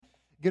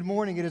Good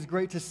morning. It is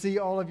great to see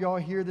all of y'all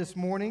here this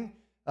morning.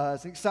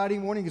 It's an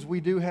exciting morning because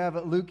we do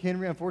have Luke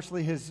Henry.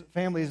 Unfortunately, his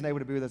family isn't able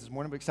to be with us this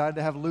morning, but excited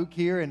to have Luke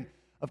here. And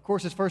of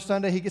course, his first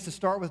Sunday, he gets to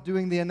start with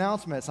doing the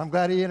announcements. I'm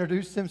glad he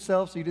introduced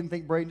himself so you didn't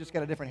think Braden just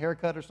got a different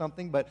haircut or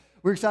something. But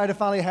we're excited to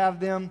finally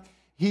have them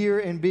here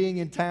and being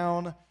in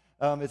town.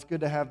 It's good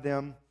to have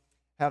them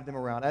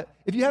around.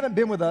 If you haven't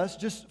been with us,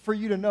 just for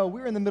you to know,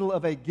 we're in the middle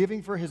of a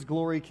Giving for His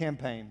Glory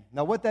campaign.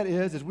 Now, what that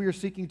is we are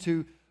seeking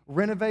to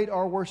renovate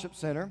our worship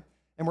center.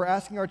 And we're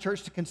asking our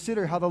church to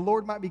consider how the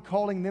Lord might be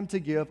calling them to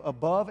give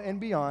above and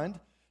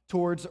beyond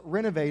towards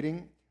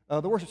renovating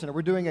the worship center.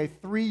 We're doing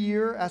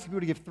asking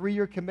people to give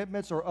 3-year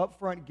commitments or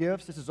upfront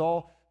gifts. This is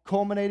all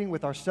culminating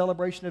with our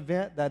celebration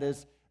event that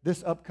is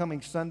this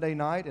upcoming Sunday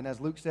night. And as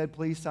Luke said,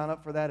 please sign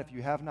up for that if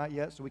you have not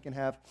yet so we can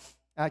have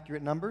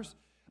accurate numbers.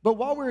 But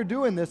while we're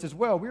doing this as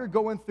well, we're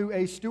going through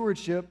a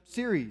stewardship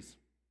series.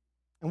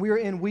 And we are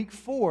in week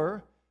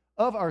 4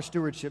 of our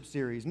stewardship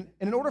series. And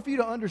in order for you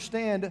to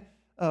understand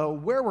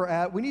where we're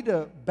at, we need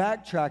to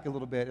backtrack a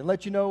little bit and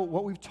let you know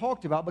what we've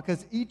talked about,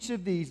 because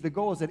the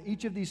goal is that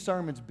each of these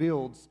sermons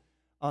builds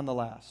on the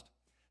last.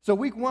 So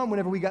week 1,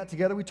 whenever we got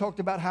together, we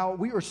talked about how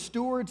we are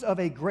stewards of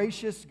a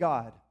gracious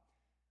God.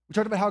 We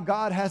talked about how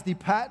God has the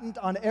patent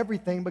on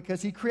everything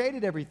because He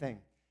created everything.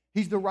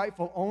 He's the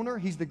rightful owner.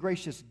 He's the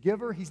gracious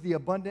giver. He's the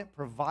abundant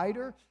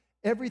provider.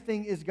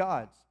 Everything is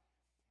God's.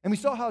 And we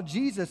saw how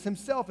Jesus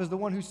Himself is the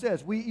one who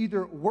says we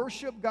either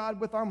worship God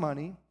with our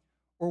money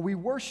or we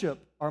worship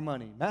our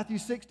money. Matthew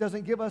 6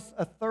 doesn't give us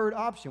a third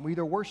option. We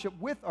either worship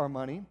with our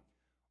money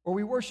or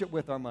we worship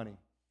with our money.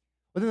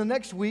 But then the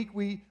next week,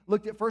 we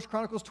looked at 1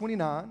 Chronicles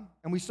 29,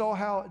 and we saw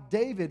how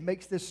David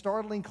makes this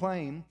startling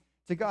claim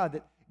to God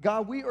that,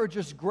 God, we are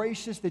just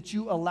gracious that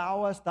you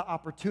allow us the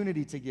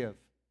opportunity to give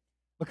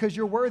because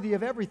you're worthy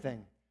of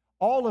everything.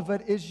 All of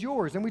it is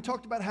yours. And we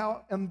talked about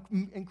how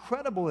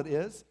incredible it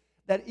is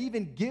that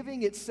even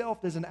giving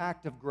itself is an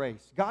act of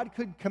grace. God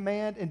could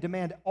command and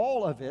demand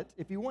all of it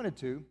if He wanted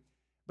to,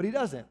 but He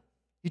doesn't.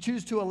 He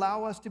chooses to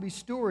allow us to be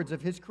stewards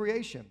of His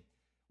creation,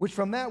 which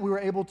from that we were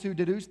able to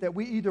deduce that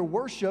we either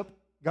worship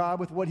God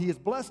with what He has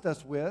blessed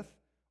us with,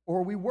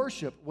 or we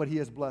worship what He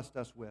has blessed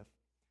us with.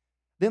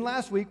 Then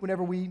last week,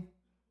 whenever we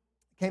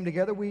came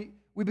together, we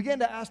began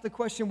to ask the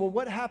question, well,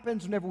 what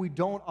happens whenever we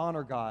don't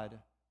honor God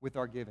with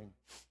our giving?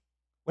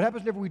 What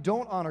happens whenever we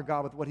don't honor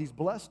God with what He's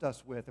blessed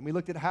us with? And we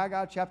looked at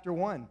Haggai chapter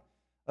 1,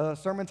 a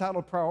sermon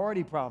titled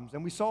Priority Problems.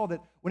 And we saw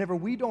that whenever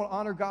we don't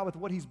honor God with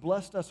what He's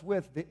blessed us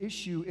with, the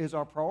issue is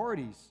our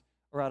priorities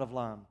are out of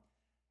line.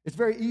 It's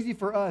very easy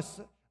for us,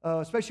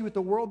 especially with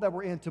the world that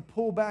we're in, to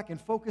pull back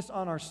and focus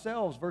on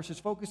ourselves versus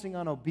focusing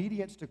on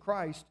obedience to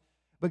Christ.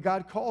 But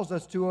God calls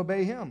us to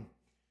obey Him.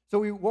 So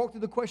we walked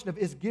through the question of,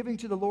 is giving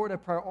to the Lord a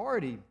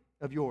priority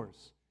of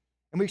yours?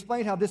 And we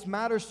explained how this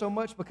matters so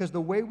much because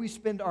the way we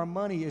spend our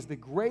money is the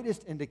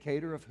greatest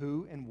indicator of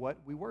who and what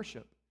we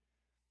worship.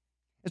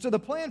 And so the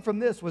plan from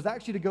this was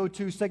actually to go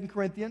to 2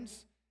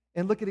 Corinthians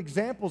and look at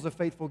examples of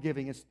faithful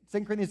giving. It's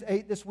 2 Corinthians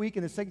 8 this week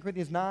and then 2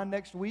 Corinthians 9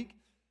 next week.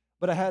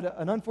 But I had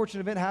an unfortunate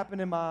event happen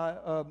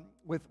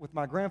with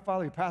my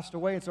grandfather. He passed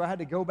away, and so I had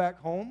to go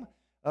back home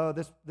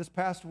this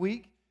past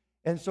week.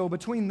 And so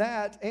between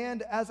that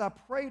and as I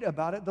prayed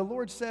about it, the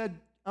Lord said,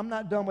 I'm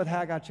not done with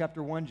Haggai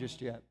chapter 1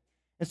 just yet.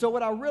 And so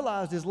what I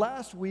realized is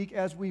last week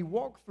as we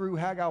walked through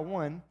Haggai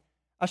 1,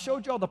 I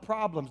showed y'all the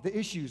problems, the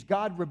issues,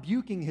 God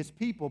rebuking His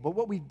people. But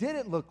what we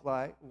didn't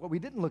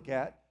look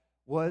at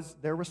was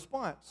their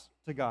response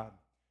to God.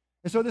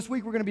 And so this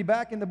week we're going to be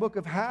back in the book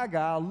of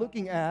Haggai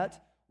looking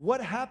at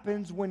what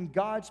happens when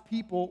God's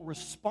people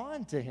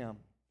respond to Him.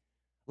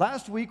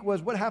 Last week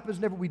was what happens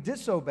whenever we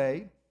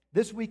disobey.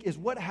 This week is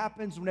what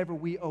happens whenever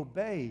we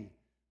obey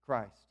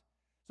Christ.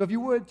 So if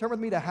you would, turn with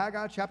me to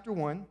Haggai chapter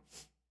 1.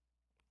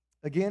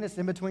 Again, it's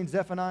in between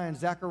Zephaniah and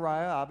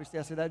Zechariah. Obviously,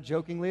 I say that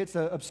jokingly. It's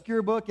an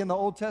obscure book in the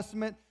Old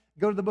Testament.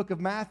 Go to the book of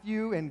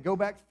Matthew and go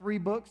back 3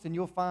 books, and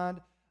you'll find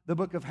the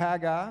book of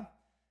Haggai. And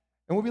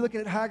we'll be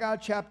looking at Haggai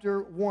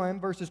chapter 1,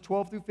 verses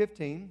 12 through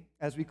 15,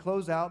 as we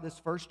close out this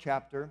first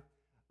chapter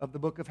of the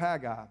book of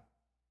Haggai.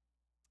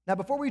 Now,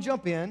 before we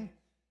jump in,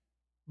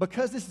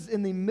 because this is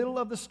in the middle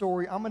of the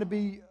story, I'm going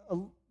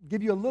to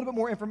give you a little bit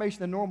more information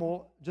than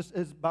normal, just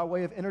as by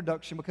way of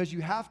introduction, because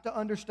you have to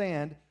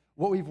understand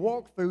what we've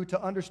walked through to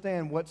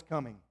understand what's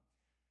coming.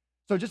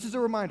 So just as a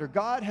reminder,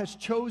 God has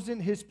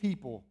chosen His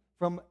people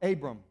from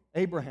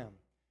Abraham,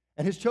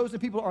 and His chosen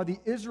people are the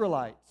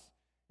Israelites.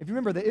 If you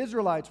remember, the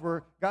Israelites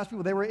were God's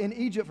people. They were in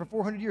Egypt for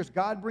 400 years.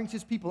 God brings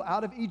His people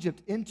out of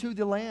Egypt into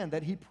the land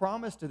that He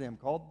promised to them,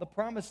 called the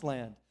Promised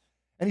Land.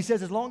 And He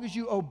says, as long as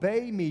you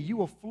obey me, you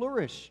will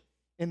flourish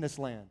in this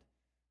land.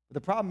 But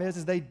the problem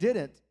is they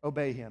didn't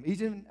obey Him.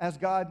 Even as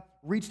God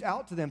reached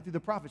out to them through the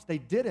prophets, they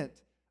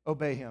didn't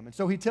obey Him. And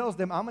so He tells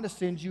them, I'm going to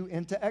send you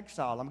into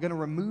exile. I'm going to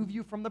remove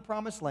you from the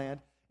Promised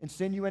Land and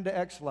send you into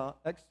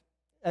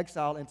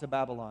exile into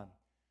Babylon.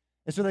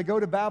 And so they go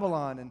to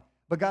Babylon,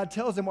 but God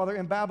tells them while they're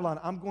in Babylon,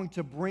 I'm going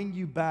to bring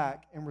you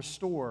back and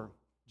restore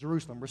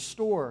Jerusalem,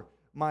 restore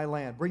my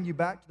land, bring you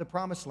back to the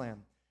Promised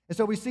Land. And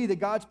so we see that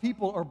God's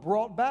people are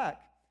brought back.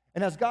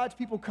 And as God's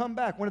people come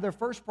back, one of their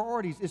first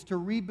priorities is to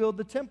rebuild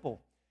the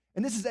temple.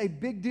 And this is a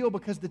big deal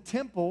because the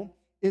temple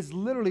is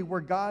literally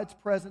where God's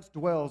presence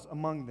dwells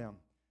among them.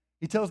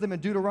 He tells them in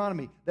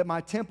Deuteronomy that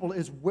my temple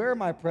is where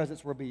my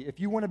presence will be.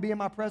 If you want to be in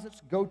my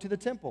presence, go to the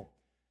temple.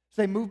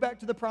 So they move back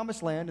to the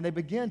promised land and they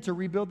begin to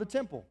rebuild the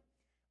temple.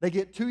 They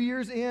get 2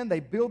 years in, they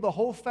build the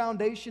whole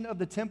foundation of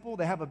the temple,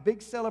 they have a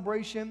big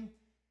celebration.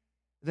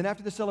 Then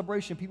after the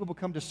celebration, people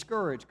become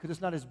discouraged because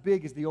it's not as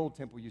big as the old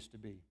temple used to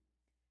be.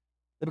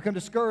 They become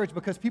discouraged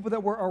because people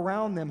that were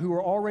around them who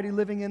were already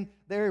living in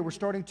the area were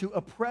starting to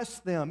oppress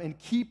them and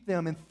keep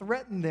them and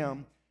threaten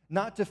them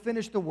not to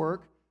finish the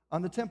work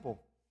on the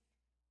temple.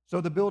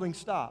 So the building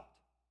stopped.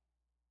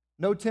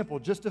 No temple,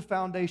 just a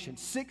foundation.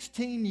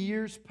 16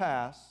 years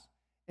pass,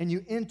 and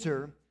you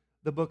enter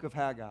the book of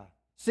Haggai.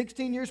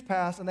 16 years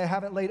pass, and they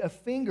haven't laid a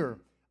finger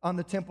on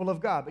the temple of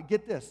God. But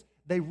get this,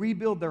 they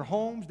rebuild their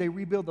homes, they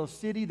rebuild their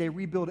city, they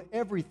rebuild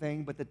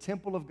everything, but the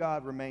temple of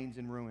God remains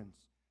in ruins.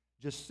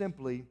 Just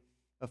simply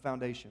a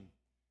foundation.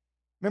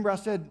 Remember I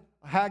said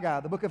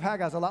Haggai, the book of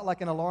Haggai is a lot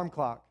like an alarm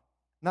clock.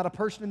 Not a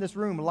person in this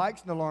room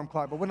likes an alarm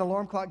clock, but what an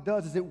alarm clock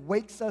does is it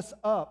wakes us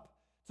up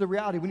to the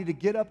reality. We need to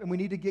get up and we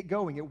need to get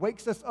going. It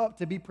wakes us up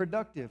to be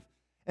productive.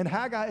 And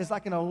Haggai is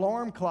like an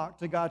alarm clock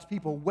to God's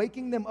people,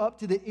 waking them up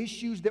to the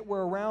issues that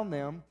were around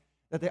them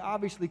that they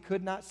obviously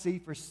could not see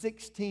for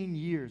 16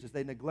 years as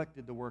they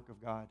neglected the work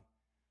of God.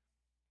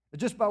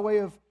 Just by way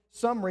of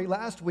summary,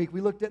 last week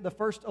we looked at the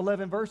first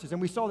 11 verses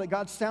and we saw that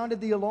God sounded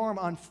the alarm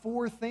on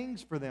 4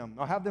 things for them.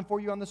 I'll have them for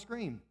you on the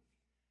screen.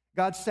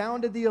 God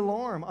sounded the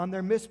alarm on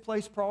their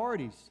misplaced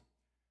priorities.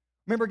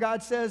 Remember,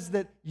 God says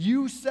that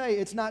you say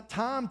it's not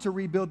time to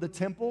rebuild the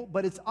temple,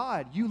 but it's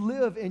odd. You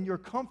live in your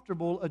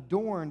comfortable,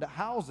 adorned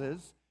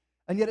houses,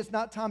 and yet it's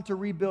not time to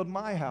rebuild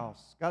my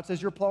house. God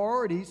says your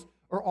priorities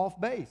are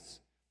off base.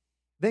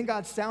 Then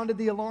God sounded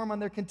the alarm on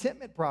their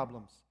contentment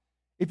problems.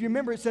 If you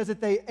remember, it says that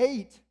they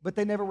ate, but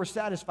they never were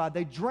satisfied.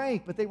 They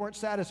drank, but they weren't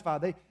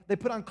satisfied. They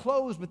put on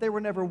clothes, but they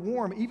were never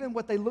warm. Even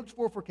what they looked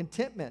for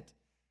contentment,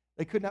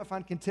 they could not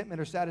find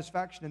contentment or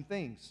satisfaction in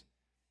things.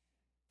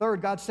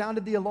 Third, God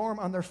sounded the alarm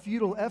on their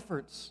futile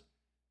efforts.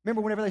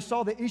 Remember, whenever they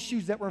saw the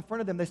issues that were in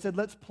front of them, they said,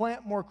 let's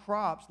plant more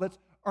crops, let's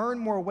earn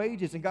more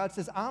wages. And God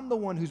says, I'm the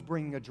one who's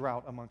bringing a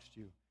drought amongst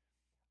you.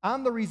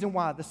 I'm the reason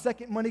why. The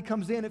second money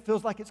comes in, it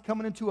feels like it's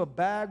coming into a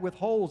bag with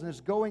holes and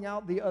it's going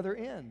out the other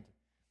end.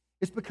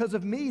 It's because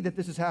of me that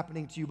this is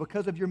happening to you,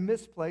 because of your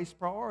misplaced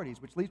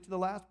priorities, which leads to the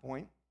last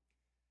point,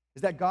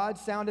 is that God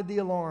sounded the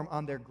alarm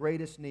on their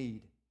greatest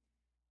need.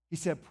 He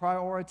said,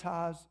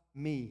 prioritize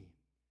me.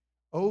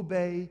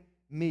 Obey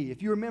me.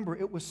 If you remember,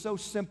 it was so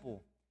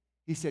simple.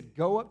 He said,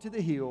 go up to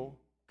the hill,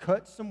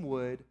 cut some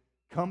wood,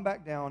 come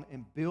back down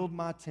and build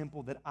my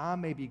temple that I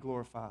may be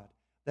glorified,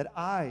 that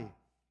I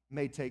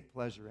may take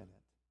pleasure in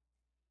it.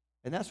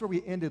 And that's where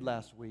we ended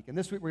last week. And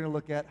this week we're going to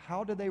look at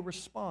how do they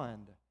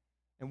respond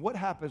and what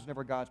happens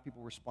whenever God's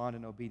people respond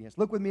in obedience.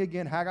 Look with me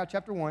again, Haggai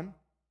chapter 1,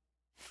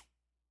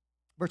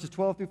 verses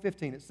 12 through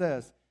 15. It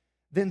says,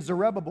 then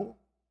Zerubbabel,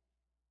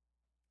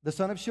 the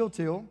son of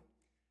Shealtiel,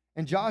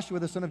 and Joshua,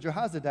 the son of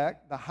Jehozadak,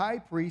 the high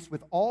priest,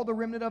 with all the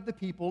remnant of the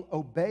people,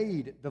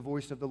 obeyed the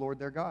voice of the Lord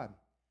their God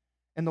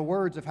and the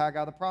words of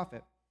Haggai the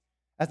prophet,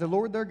 as the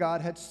Lord their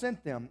God had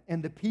sent them,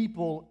 and the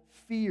people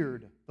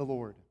feared the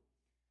Lord.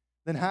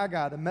 Then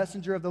Haggai, the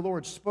messenger of the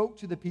Lord, spoke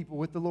to the people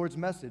with the Lord's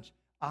message.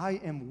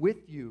 I am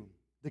with you,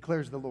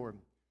 declares the Lord.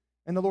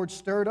 And the Lord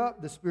stirred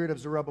up the spirit of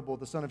Zerubbabel,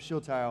 the son of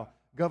Shealtiel,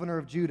 governor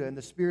of Judah, and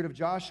the spirit of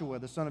Joshua,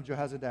 the son of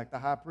Jehozadak, the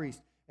high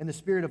priest, and the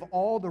spirit of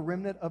all the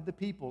remnant of the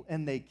people.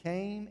 And they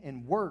came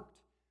and worked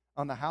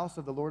on the house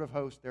of the Lord of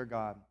hosts, their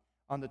God,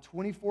 on the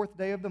 24th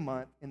day of the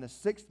month, in the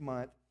 6th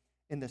month,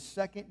 in the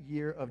 2nd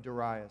year of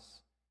Darius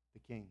the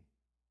king.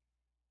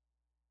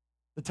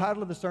 The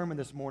title of the sermon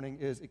this morning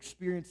is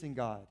Experiencing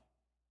God.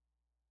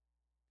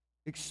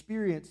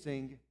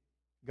 Experiencing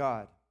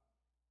God.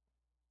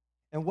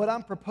 And what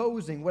I'm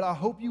proposing, what I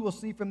hope you will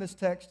see from this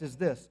text is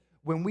this.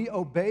 When we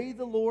obey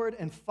the Lord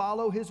and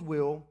follow His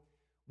will,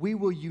 we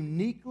will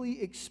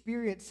uniquely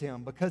experience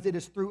Him because it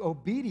is through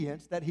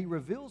obedience that He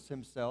reveals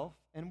Himself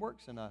and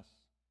works in us.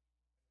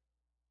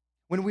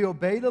 When we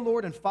obey the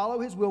Lord and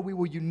follow His will, we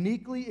will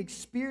uniquely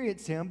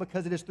experience Him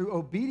because it is through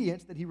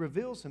obedience that He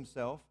reveals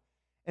Himself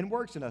and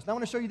works in us. Now I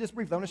want to show you this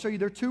briefly. I want to show you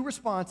there are 2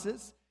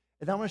 responses,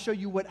 and then I want to show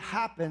you what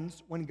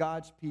happens when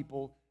God's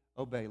people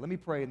obey. Let me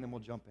pray and then we'll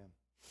jump in.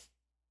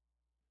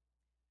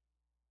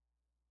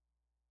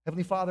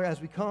 Heavenly Father,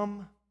 as we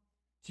come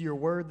to your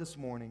word this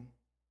morning,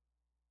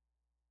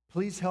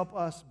 please help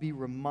us be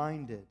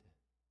reminded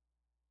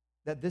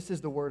that this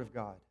is the word of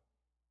God.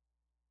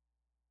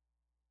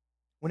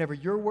 Whenever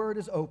your word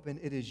is open,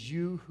 it is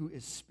you who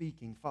is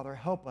speaking. Father,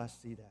 help us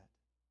see that.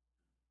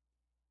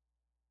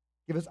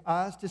 Give us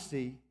eyes to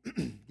see,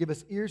 give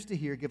us ears to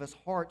hear, give us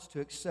hearts to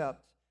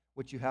accept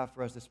what you have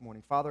for us this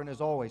morning. Father, and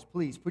as always,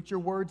 please put your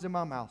words in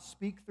my mouth,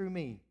 speak through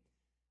me,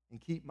 and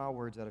keep my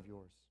words out of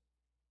yours.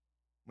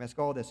 We ask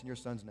all this in your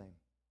Son's name.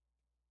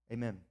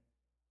 Amen.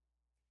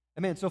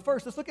 Amen. So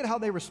first, let's look at how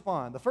they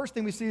respond. The first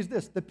thing we see is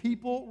this. The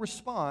people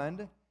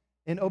respond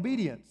in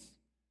obedience.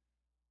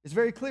 It's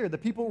very clear. The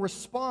people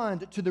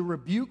respond to the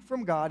rebuke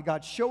from God,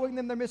 God showing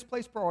them their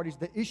misplaced priorities,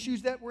 the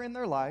issues that were in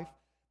their life.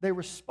 They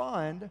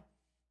respond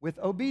with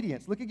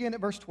obedience. Look again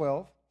at verse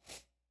 12.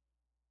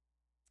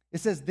 It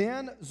says,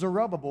 Then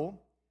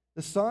Zerubbabel,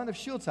 the son of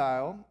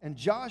Shealtiel, and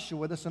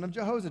Joshua, the son of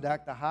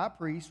Jehozadak, the high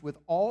priest, with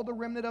all the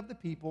remnant of the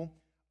people,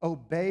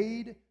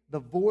 obeyed the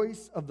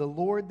voice of the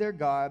Lord their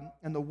God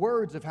and the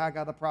words of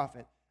Haggai the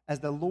prophet, as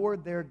the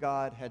Lord their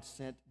God had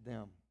sent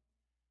them.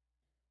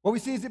 What we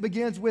see is it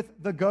begins with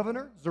the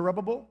governor,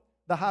 Zerubbabel,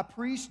 the high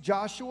priest,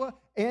 Joshua,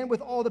 and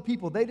with all the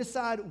people. They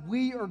decide,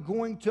 we are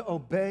going to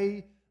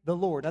obey the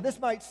Lord. Now, this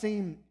might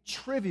seem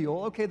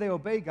trivial. Okay, they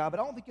obey God, but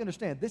I don't think you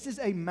understand. This is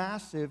a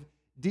massive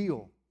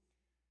deal.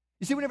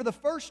 You see, whenever the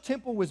first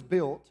temple was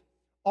built,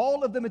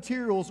 all of the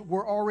materials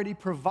were already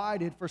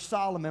provided for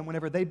Solomon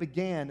whenever they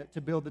began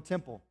to build the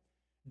temple.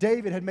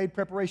 David had made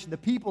preparation. The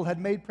people had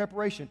made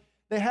preparation.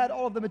 They had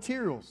all of the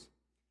materials.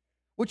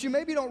 What you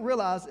maybe don't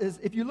realize is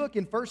if you look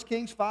in 1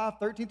 Kings 5,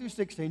 13 through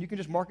 16, you can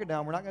just mark it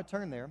down. We're not going to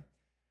turn there.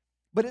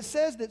 But it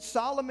says that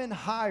Solomon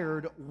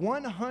hired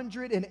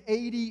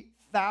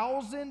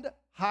 180,000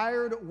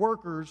 hired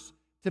workers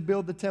to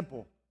build the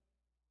temple.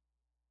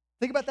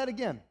 Think about that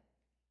again.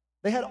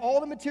 They had all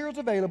the materials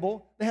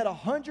available. They had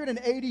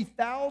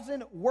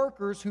 180,000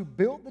 workers who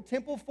built the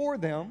temple for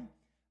them.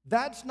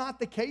 That's not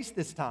the case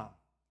this time.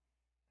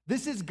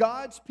 This is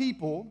God's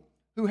people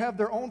who have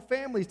their own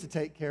families to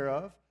take care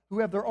of, who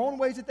have their own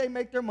ways that they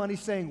make their money,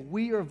 saying,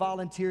 we are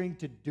volunteering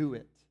to do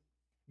it.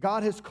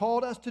 God has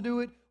called us to do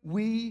it.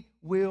 We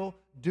will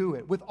do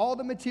it. With all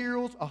the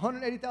materials,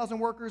 180,000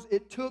 workers,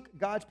 it took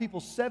God's people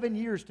 7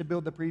 years to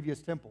build the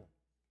previous temple.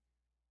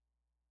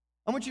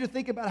 I want you to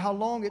think about how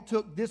long it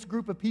took this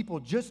group of people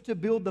just to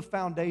build the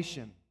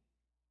foundation.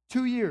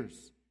 2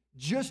 years,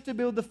 just to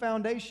build the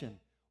foundation.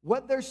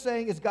 What they're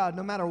saying is, God,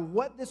 no matter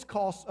what this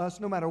costs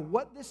us, no matter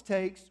what this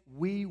takes,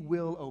 we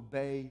will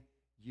obey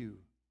you.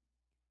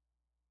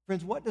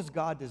 Friends, what does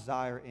God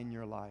desire in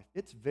your life?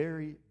 It's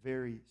very,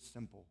 very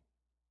simple.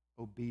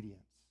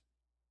 Obedience.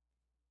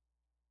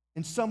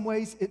 In some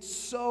ways, it's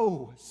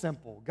so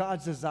simple.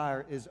 God's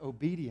desire is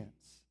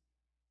obedience.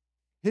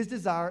 His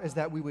desire is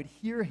that we would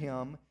hear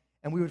him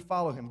and we would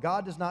follow him.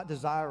 God does not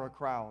desire a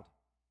crowd.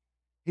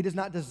 He does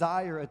not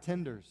desire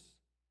attenders.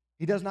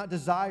 He does not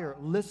desire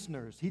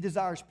listeners. He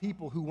desires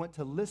people who want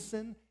to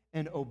listen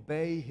and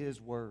obey his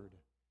word.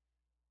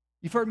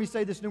 You've heard me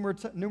say this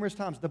numerous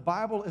times. The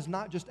Bible is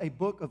not just a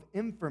book of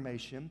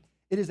information.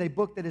 It is a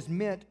book that is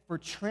meant for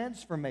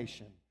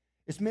transformation.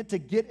 It's meant to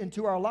get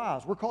into our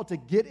lives. We're called to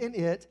get in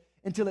it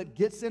until it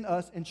gets in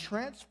us and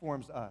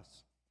transforms us.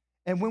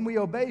 And when we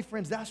obey,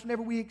 friends, that's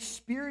whenever we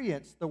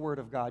experience the Word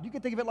of God. You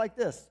can think of it like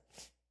this.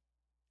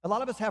 A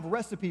lot of us have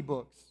recipe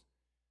books.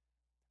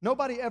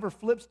 Nobody ever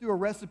flips through a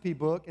recipe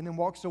book and then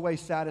walks away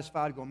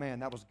satisfied, go, man,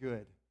 that was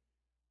good.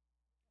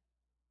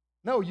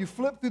 No, you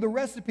flip through the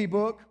recipe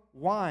book,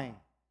 wine,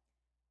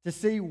 to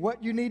see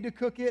what you need to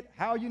cook it,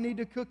 how you need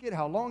to cook it,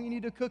 how long you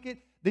need to cook it.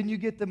 Then you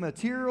get the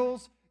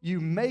materials, you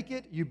make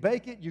it, you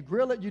bake it, you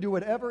grill it, you do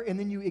whatever, and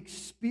then you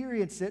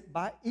experience it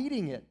by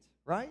eating it,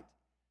 right?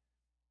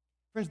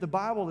 Friends, the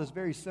Bible is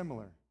very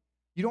similar.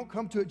 You don't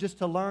come to it just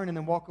to learn and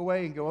then walk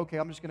away and go, okay,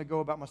 I'm just going to go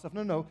about my stuff.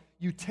 No.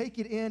 You take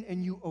it in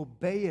and you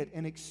obey it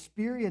and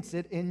experience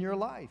it in your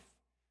life.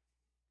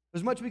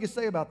 There's much we could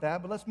say about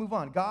that, but let's move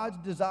on.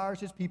 God desires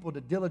his people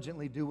to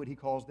diligently do what he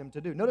calls them to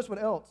do. Notice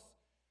what else.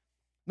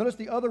 Notice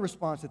the other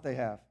response that they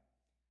have.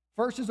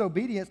 First is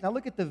obedience. Now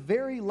look at the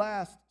very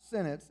last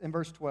sentence in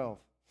verse 12.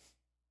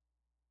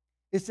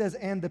 It says,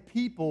 and the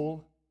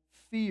people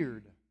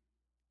feared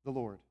the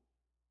Lord.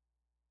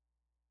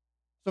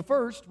 So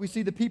first, we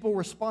see the people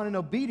respond in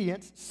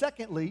obedience.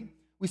 Secondly,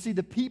 we see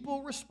the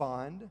people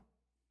respond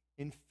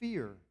in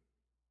fear.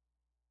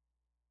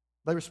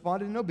 They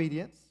responded in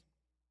obedience,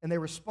 and they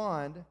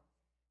respond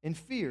in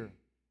fear.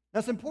 Now,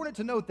 it's important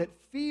to note that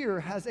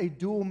fear has a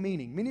dual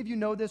meaning. Many of you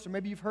know this, or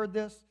maybe you've heard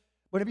this.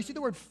 But if you see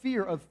the word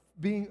fear of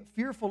being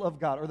fearful of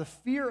God, or the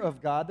fear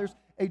of God, there's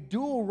a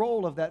dual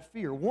role of that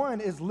fear. One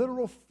is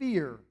literal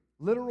fear,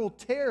 literal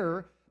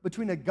terror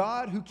between a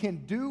God who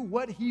can do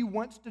what he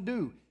wants to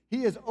do.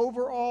 He is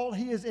over all.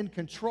 He is in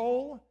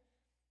control.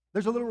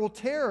 There's a literal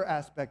terror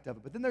aspect of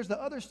it. But then there's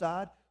the other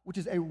side, which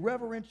is a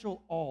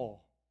reverential awe,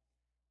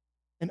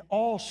 an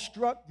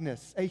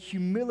awestruckness, a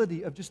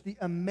humility of just the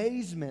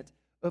amazement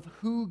of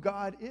who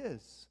God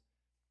is.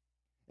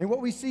 And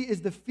what we see is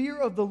the fear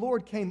of the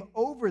Lord came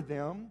over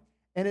them,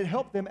 and it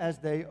helped them as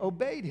they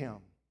obeyed him.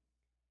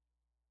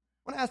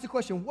 I want to ask the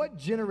question, what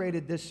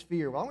generated this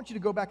fear? Well, I want you to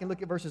go back and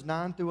look at verses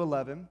 9 through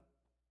 11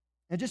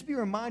 and just be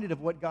reminded of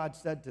what God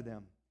said to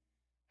them.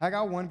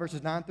 Haggai 1,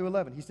 verses 9 through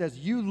 11. He says,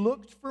 you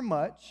looked for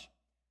much,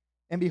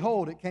 and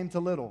behold, it came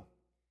to little.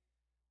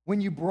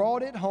 When you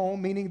brought it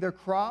home, meaning their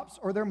crops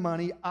or their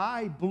money,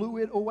 I blew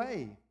it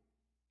away.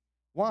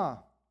 Why?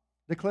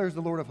 Declares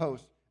the Lord of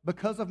hosts.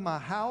 Because of my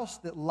house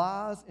that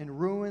lies in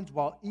ruins,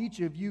 while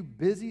each of you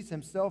busies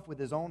himself with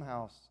his own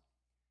house.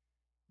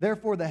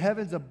 Therefore the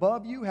heavens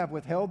above you have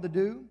withheld the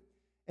dew,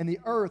 and the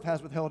earth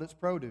has withheld its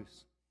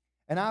produce.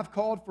 And I've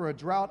called for a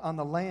drought on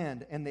the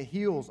land and the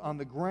hills, on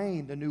the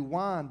grain, the new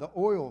wine, the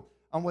oil,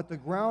 on what the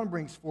ground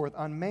brings forth,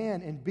 on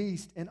man and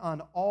beast, and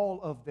on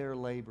all of their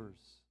labors.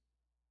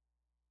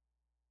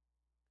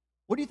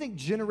 What do you think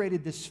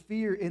generated this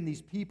fear in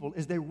these people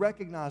is they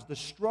recognized the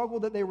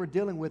struggle that they were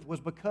dealing with was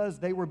because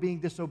they were being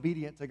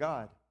disobedient to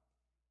God.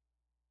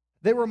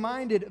 They were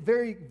reminded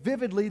very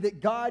vividly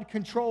that God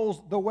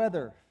controls the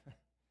weather.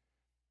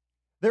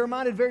 They're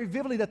reminded very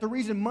vividly that the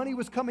reason money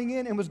was coming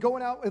in and was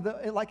going out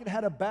like it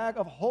had a bag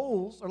of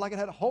holes, or like it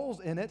had holes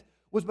in it,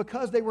 was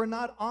because they were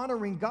not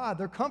honoring God.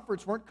 Their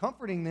comforts weren't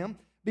comforting them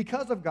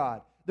because of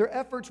God. Their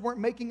efforts weren't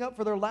making up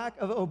for their lack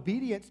of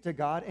obedience to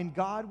God, and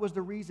God was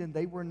the reason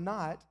they were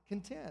not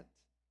content.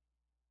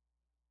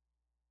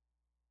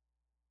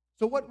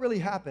 So what really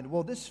happened?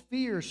 Well, this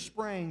fear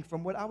sprang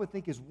from what I would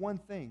think is one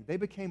thing. They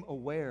became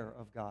aware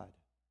of God.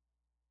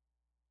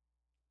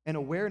 An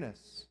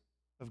awareness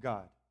of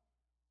God.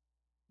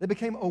 They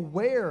became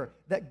aware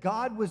that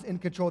God was in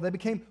control. They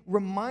became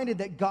reminded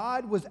that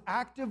God was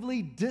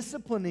actively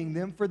disciplining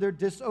them for their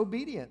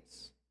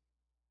disobedience.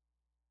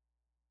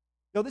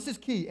 Now, this is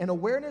key. An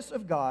awareness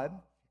of God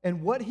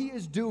and what He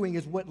is doing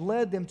is what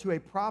led them to a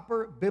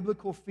proper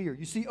biblical fear.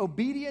 You see,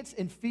 obedience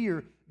and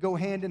fear go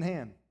hand in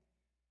hand.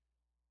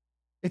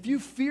 If you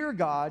fear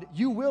God,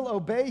 you will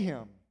obey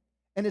Him.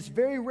 And it's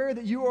very rare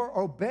that you are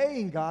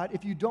obeying God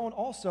if you don't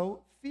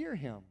also fear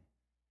Him.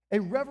 A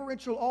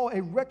reverential awe,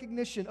 a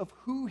recognition of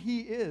who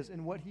He is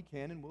and what He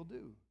can and will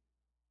do.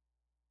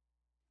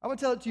 I want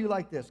to tell it to you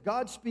like this.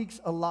 God speaks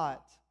a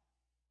lot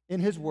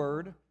in His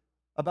Word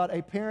about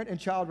a parent and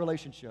child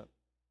relationship.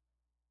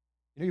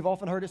 You know, you've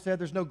often heard it said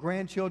there's no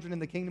grandchildren in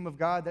the kingdom of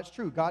God. That's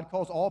true. God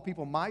calls all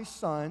people my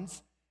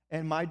sons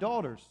and my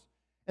daughters.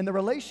 And the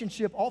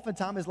relationship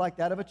oftentimes is like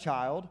that of a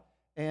child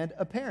and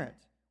a parent,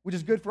 which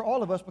is good for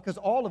all of us because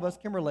all of us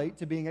can relate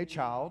to being a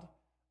child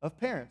of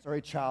parents or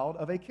a child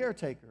of a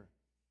caretaker.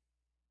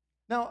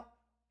 Now,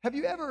 have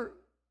you ever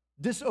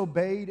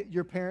disobeyed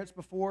your parents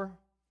before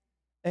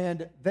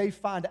and they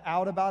find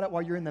out about it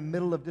while you're in the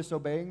middle of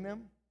disobeying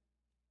them?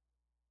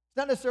 It's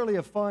not necessarily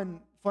a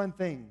fun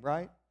thing,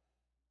 right?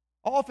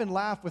 I often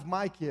laugh with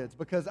my kids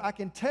because I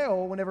can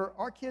tell whenever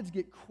our kids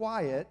get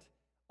quiet,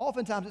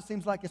 oftentimes it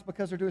seems like it's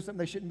because they're doing something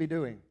they shouldn't be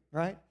doing,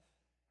 right?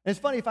 And it's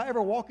funny, if I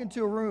ever walk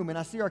into a room and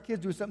I see our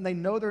kids doing something they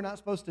know they're not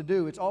supposed to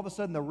do, it's all of a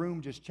sudden the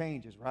room just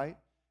changes, right?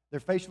 Their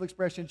facial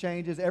expression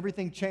changes,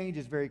 everything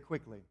changes very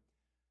quickly.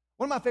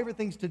 One of my favorite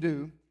things to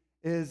do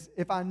is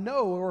if I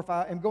know or if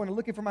I am going and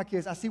looking for my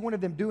kids, I see one of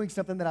them doing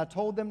something that I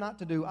told them not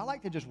to do, I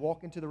like to just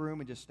walk into the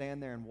room and just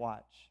stand there and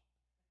watch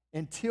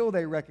until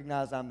they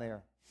recognize I'm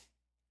there.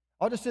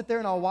 I'll just sit there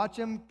and I'll watch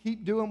them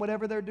keep doing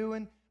whatever they're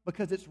doing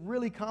because it's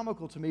really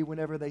comical to me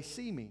whenever they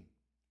see me.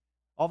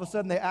 All of a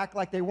sudden they act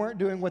like they weren't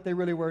doing what they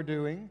really were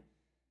doing,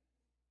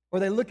 or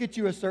they look at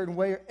you a certain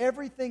way, or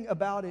everything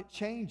about it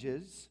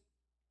changes.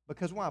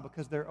 Because why?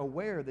 Because they're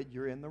aware that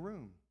you're in the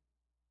room.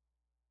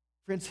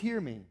 Friends, hear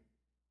me.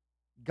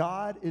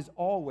 God is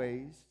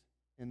always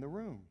in the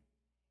room.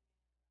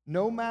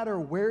 No matter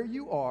where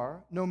you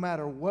are, no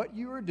matter what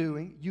you are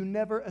doing, you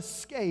never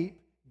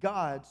escape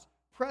God's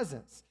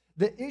presence.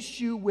 The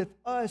issue with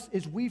us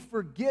is we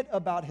forget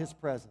about His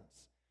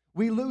presence.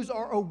 We lose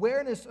our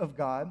awareness of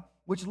God,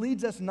 which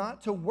leads us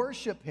not to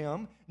worship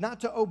Him, not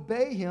to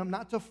obey Him,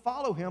 not to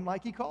follow Him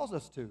like He calls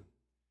us to.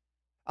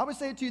 I would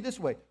say it to you this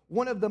way.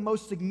 One of the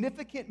most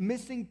significant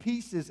missing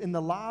pieces in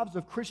the lives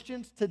of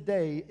Christians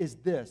today is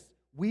this.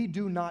 We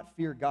do not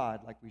fear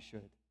God like we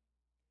should.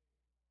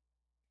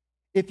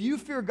 If you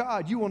fear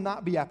God, you will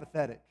not be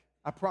apathetic.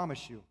 I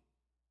promise you.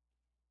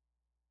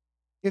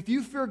 If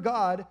you fear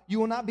God, you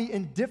will not be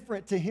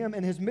indifferent to Him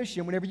and His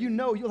mission whenever you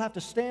know you'll have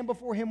to stand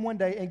before Him one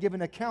day and give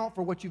an account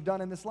for what you've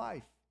done in this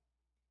life.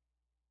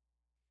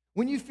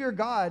 When you fear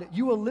God,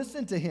 you will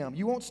listen to Him.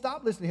 You won't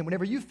stop listening to Him.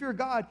 Whenever you fear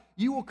God,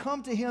 you will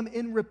come to Him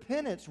in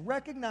repentance,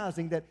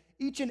 recognizing that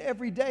each and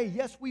every day,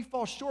 yes, we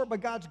fall short,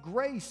 but God's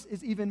grace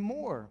is even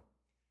more.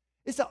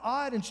 It's an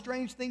odd and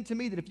strange thing to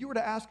me that if you were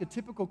to ask a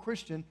typical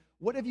Christian,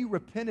 what have you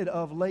repented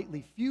of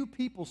lately? Few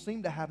people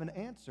seem to have an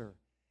answer.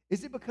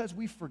 Is it because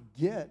we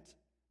forget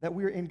that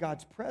we are in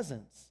God's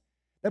presence?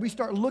 That we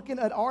start looking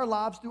at our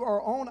lives through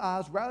our own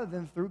eyes rather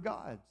than through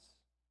God's?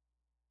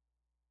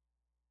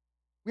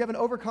 We have an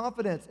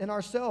overconfidence in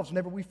ourselves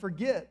whenever we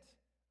forget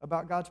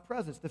about God's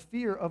presence, the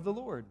fear of the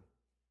Lord.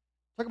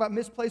 Talk about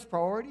misplaced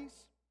priorities.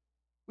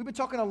 We've been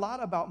talking a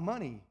lot about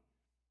money.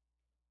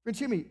 Friends,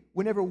 hear me.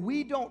 Whenever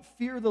we don't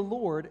fear the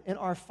Lord in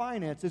our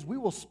finances, we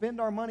will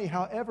spend our money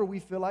however we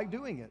feel like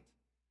doing it.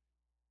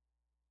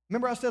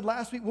 Remember I said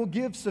last week, we'll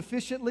give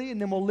sufficiently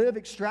and then we'll live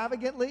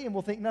extravagantly and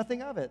we'll think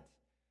nothing of it,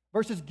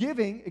 versus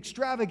giving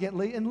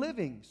extravagantly and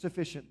living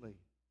sufficiently.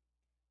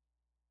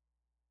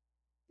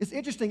 It's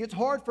interesting. It's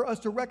hard for us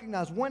to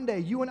recognize one day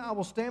you and I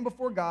will stand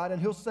before God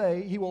and He'll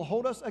say He will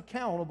hold us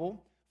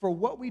accountable for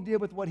what we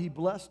did with what He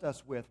blessed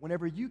us with.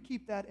 Whenever you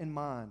keep that in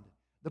mind,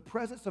 the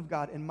presence of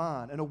God in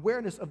mind, an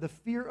awareness of the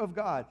fear of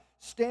God,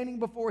 standing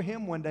before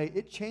Him one day,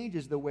 it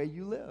changes the way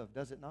you live,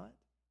 does it not?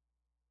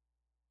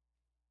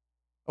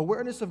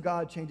 Awareness of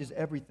God changes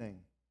everything.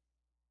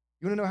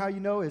 You want to know how you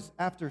know? Is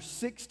after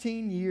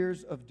 16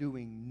 years of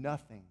doing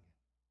nothing,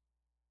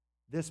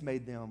 this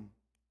made them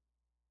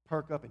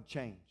perk up and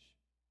change.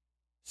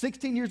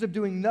 16 years of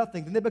doing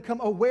nothing, then they become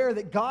aware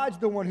that God's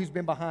the one who's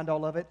been behind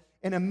all of it,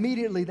 and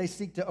immediately they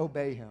seek to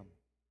obey him.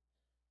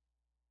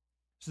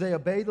 So they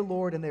obey the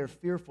Lord and they are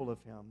fearful of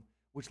him,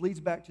 which leads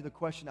back to the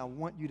question I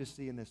want you to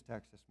see in this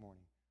text this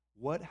morning.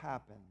 What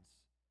happens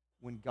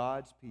when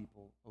God's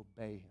people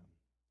obey him?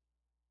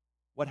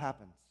 What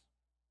happens?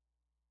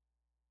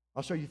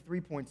 I'll show you 3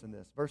 points in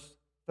this. Verse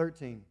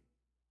 13.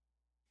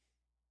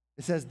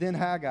 It says, Then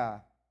Haggai,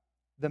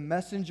 the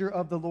messenger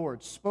of the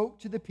Lord, spoke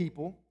to the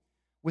people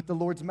with the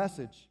Lord's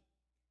message.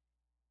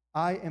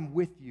 I am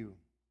with you,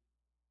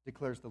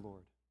 declares the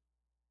Lord.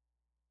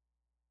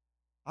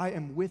 I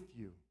am with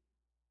you.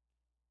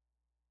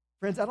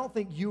 Friends, I don't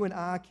think you and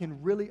I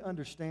can really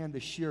understand the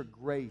sheer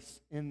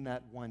grace in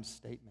that one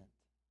statement.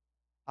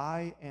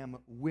 I am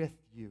with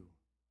you.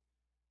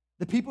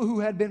 The people who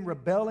had been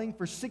rebelling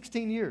for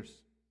 16 years,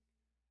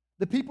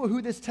 the people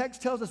who this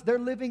text tells us they're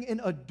living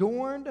in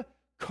adorned,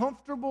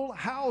 comfortable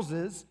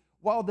houses,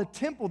 while the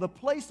temple, the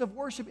place of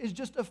worship, is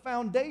just a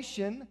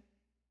foundation.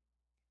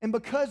 And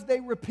because they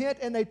repent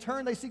and they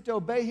turn, they seek to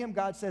obey him,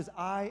 God says,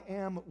 I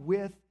am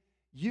with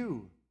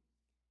you.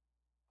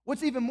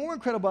 What's even more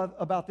incredible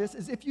about this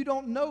is if you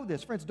don't know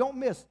this, friends, don't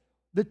miss,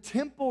 the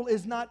temple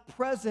is not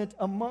present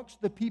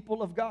amongst the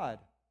people of God.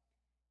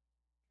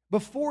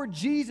 Before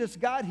Jesus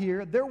got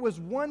here, there was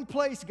one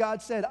place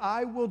God said,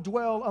 I will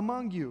dwell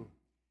among you.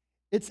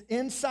 It's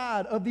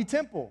inside of the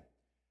temple.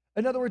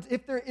 In other words,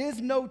 if there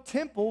is no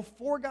temple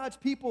for God's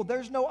people,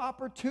 there's no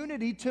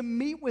opportunity to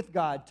meet with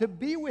God, to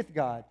be with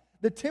God.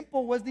 The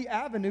temple was the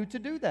avenue to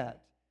do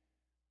that.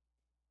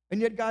 And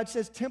yet God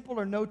says, temple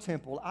or no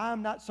temple, I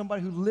am not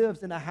somebody who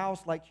lives in a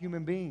house like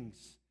human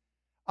beings.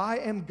 I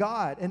am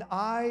God, and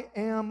I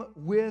am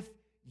with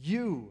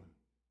you.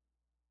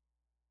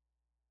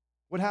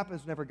 What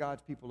happens whenever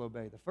God's people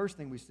obey? The first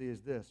thing we see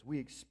is this: we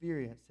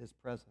experience his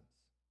presence.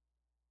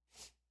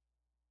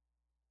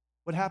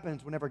 What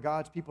happens whenever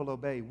God's people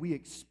obey? We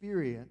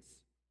experience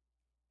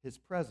his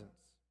presence.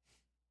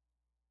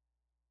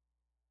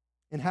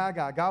 In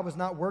Haggai, God was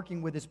not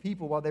working with his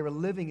people while they were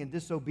living in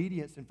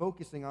disobedience and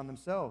focusing on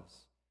themselves.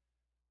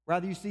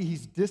 Rather, you see,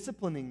 he's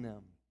disciplining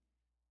them.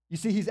 You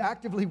see, he's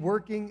actively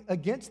working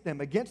against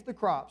them, against the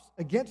crops,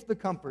 against the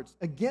comforts,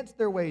 against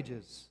their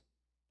wages.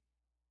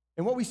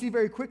 And what we see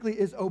very quickly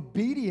is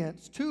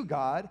obedience to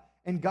God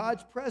and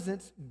God's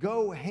presence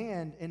go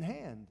hand in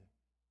hand.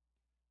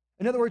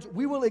 In other words,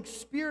 we will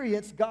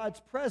experience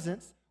God's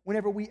presence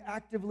whenever we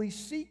actively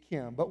seek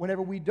him, but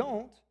whenever we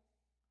don't,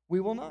 we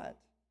will not.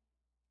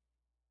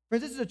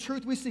 Friends, this is a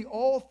truth we see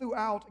all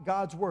throughout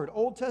God's word.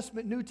 Old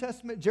Testament, New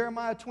Testament,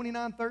 Jeremiah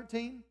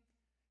 29:13.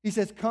 He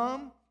says,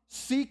 Come,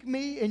 seek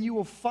me, and you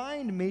will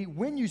find me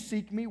when you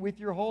seek me with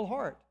your whole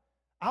heart.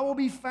 I will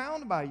be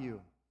found by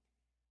you.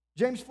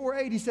 James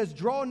 4:8, he says,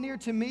 Draw near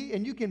to me,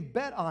 and you can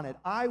bet on it.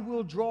 I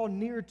will draw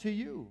near to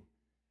you.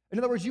 In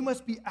other words, you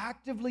must be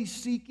actively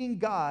seeking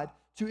God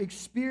to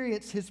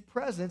experience his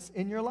presence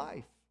in your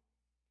life.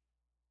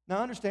 Now,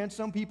 I understand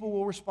some people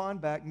will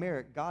respond back,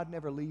 Merrick, God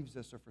never leaves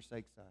us or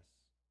forsakes us.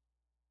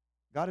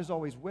 God is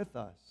always with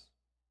us.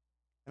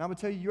 And I would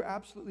tell you, you're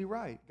absolutely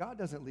right. God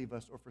doesn't leave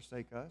us or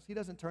forsake us. He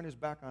doesn't turn his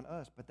back on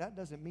us, but that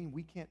doesn't mean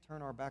we can't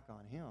turn our back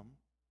on him.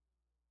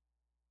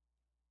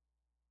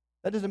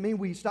 That doesn't mean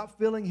we stop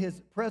feeling his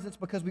presence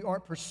because we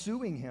aren't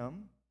pursuing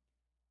him.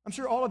 I'm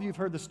sure all of you have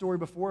heard the story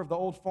before of the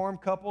old farm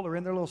couple who are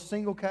in their little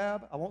single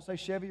cab. I won't say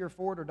Chevy or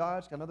Ford or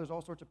Dodge, because I know there's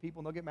all sorts of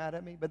people and they'll get mad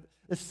at me, but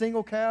the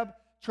single cab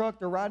truck,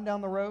 they're riding down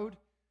the road,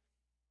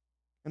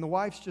 and the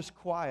wife's just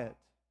quiet.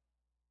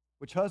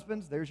 Which,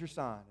 husbands, there's your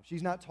sign. If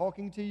she's not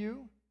talking to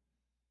you,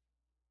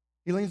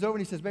 he leans over and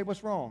he says, Babe,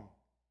 what's wrong?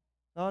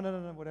 No,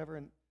 whatever.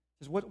 And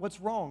he says,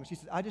 what's wrong? And she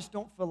says, I just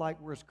don't feel like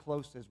we're as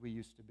close as we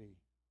used to be.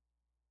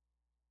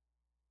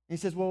 And he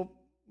says, well,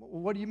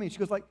 what do you mean? She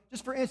goes, like,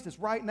 just for instance,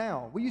 right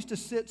now, we used to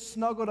sit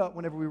snuggled up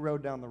whenever we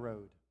rode down the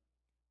road.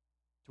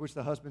 To which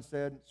the husband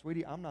said,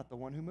 Sweetie, I'm not the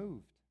one who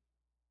moved.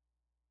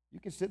 You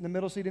can sit in the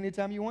middle seat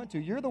anytime you want to.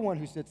 You're the one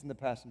who sits in the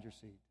passenger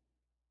seat.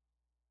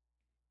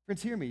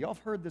 Friends, hear me. Y'all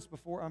have heard this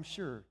before, I'm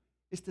sure.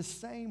 It's the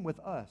same with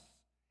us.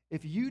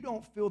 If you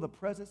don't feel the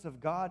presence of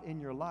God in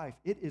your life,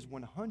 it is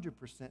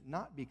 100%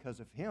 not because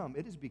of him.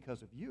 It is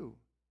because of you.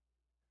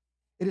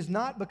 It is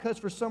not because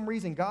for some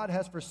reason God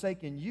has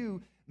forsaken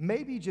you.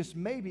 Maybe, just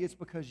maybe, it's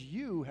because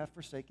you have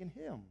forsaken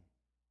him.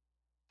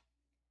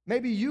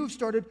 Maybe you've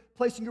started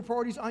placing your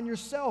priorities on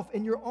yourself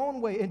in your own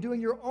way and doing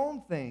your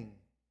own thing.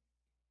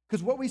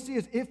 Because what we see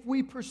is if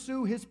we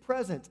pursue his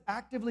presence,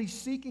 actively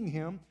seeking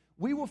him,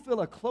 we will feel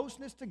a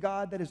closeness to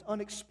God that is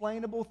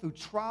unexplainable through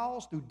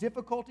trials, through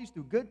difficulties,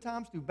 through good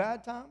times, through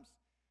bad times.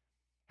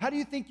 How do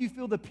you think you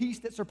feel the peace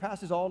that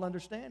surpasses all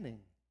understanding?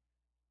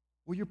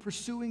 Well, you're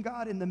pursuing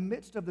God in the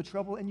midst of the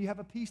trouble and you have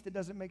a peace that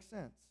doesn't make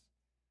sense.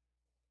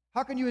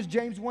 How can you, as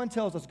James 1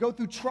 tells us, go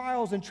through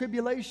trials and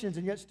tribulations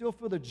and yet still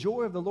feel the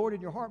joy of the Lord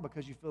in your heart?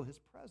 Because you feel his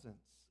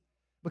presence.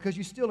 because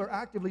you still are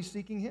actively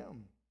seeking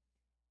Him.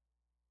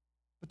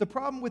 But the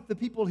problem with the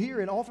people here,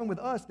 and often with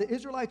us, the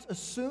Israelites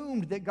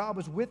assumed that God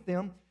was with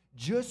them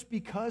just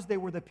because they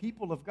were the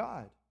people of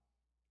God.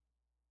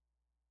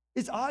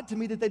 It's odd to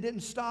me that they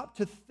didn't stop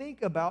to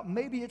think about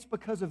maybe it's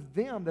because of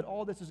them that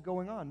all this is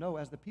going on. No,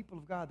 as the people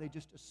of God, they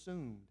just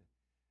assumed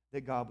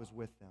that God was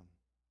with them.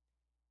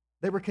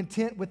 They were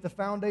content with the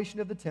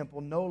foundation of the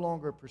temple, no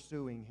longer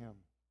pursuing Him.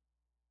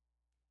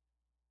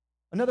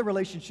 Another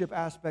relationship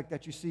aspect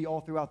that you see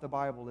all throughout the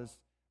Bible is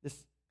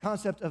this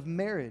concept of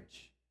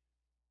marriage.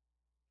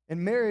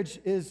 And marriage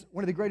is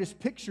one of the greatest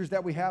pictures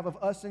that we have of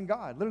us and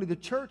God. Literally, the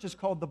church is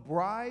called the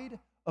bride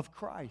of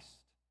Christ.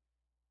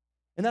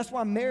 And that's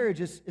why marriage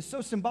is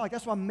so symbolic.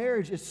 That's why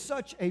marriage is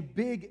such a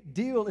big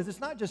deal. It's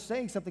not just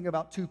saying something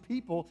about two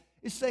people.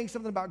 It's saying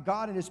something about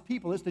God and His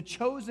people. It's the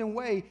chosen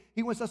way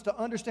He wants us to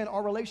understand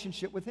our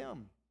relationship with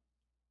Him.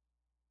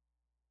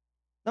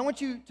 Now, I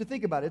want you to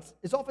think about it.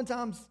 It's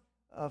oftentimes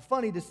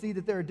funny to see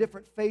that there are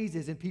different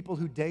phases in people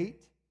who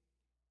date,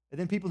 and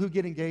then people who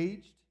get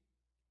engaged,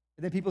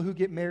 and then people who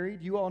get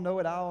married. You all know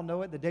it, I all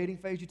know it. The dating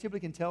phase, you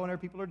typically can tell whenever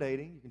people are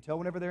dating. You can tell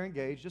whenever they're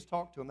engaged. Just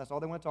talk to them. That's all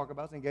they want to talk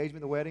about. It's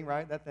engagement, the wedding,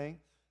 right? That thing.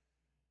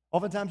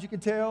 Oftentimes you can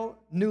tell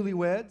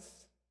newlyweds.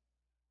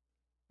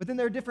 But then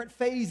there are different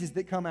phases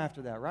that come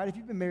after that, right? If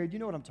you've been married, you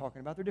know what I'm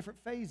talking about. There are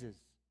different phases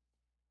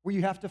where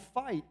you have to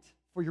fight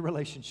for your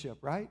relationship,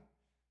 right?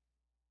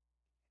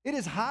 It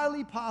is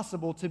highly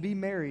possible to be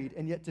married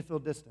and yet to feel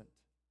distant.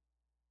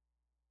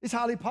 It's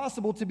highly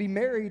possible to be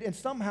married and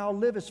somehow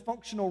live as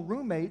functional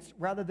roommates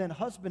rather than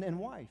husband and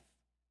wife.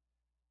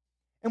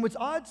 And what's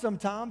odd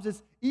sometimes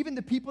is even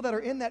the people that are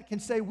in that can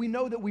say, we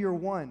know that we are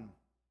one.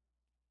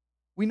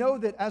 We know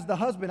that as the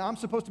husband, I'm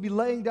supposed to be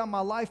laying down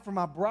my life for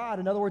my bride.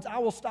 In other words, I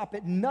will stop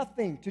at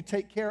nothing to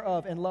take care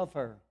of and love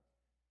her.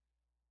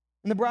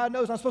 And the bride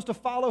knows I'm supposed to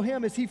follow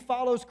him as he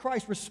follows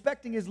Christ,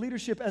 respecting his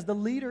leadership as the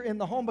leader in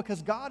the home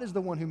because God is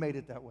the one who made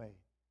it that way.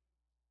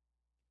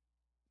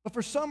 But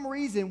for some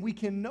reason, we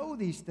can know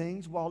these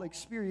things while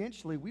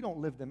experientially we don't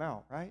live them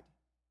out, right?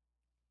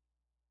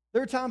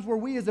 There are times where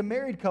we as a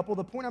married couple,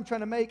 the point I'm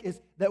trying to make is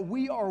that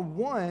we are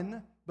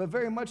one, but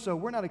very much so,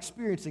 we're not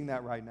experiencing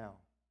that right now.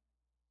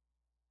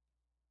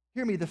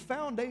 Hear me, the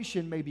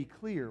foundation may be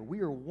clear.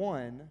 We are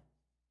one,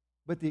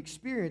 but the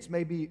experience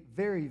may be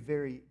very,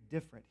 very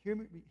different.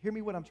 Hear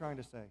me what I'm trying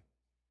to say.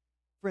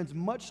 Friends,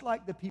 much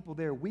like the people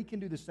there, we can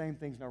do the same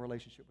things in our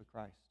relationship with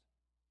Christ.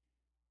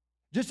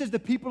 Just as the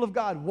people of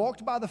God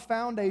walked by the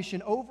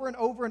foundation over and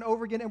over and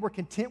over again and were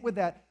content with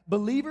that,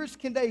 believers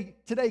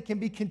today can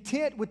be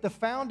content with the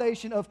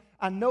foundation of,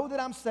 I know that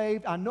I'm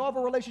saved, I know I have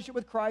a relationship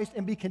with Christ,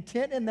 and be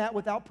content in that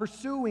without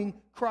pursuing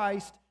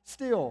Christ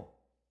still.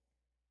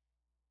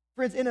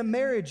 Friends, in a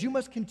marriage, you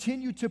must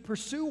continue to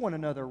pursue one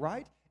another,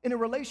 right? In a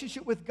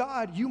relationship with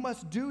God, you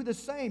must do the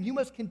same. You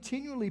must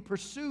continually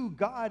pursue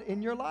God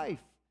in your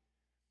life.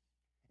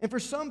 And for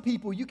some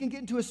people, you can get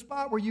into a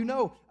spot where you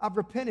know, I've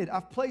repented,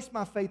 I've placed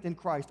my faith in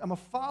Christ, I'm a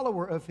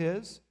follower of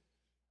His,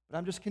 but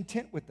I'm just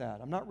content with that.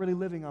 I'm not really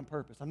living on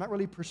purpose. I'm not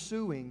really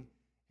pursuing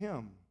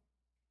Him.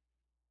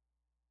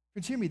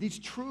 Friends, hear me, these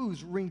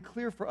truths ring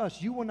clear for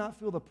us. You will not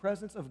feel the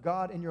presence of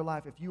God in your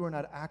life if you are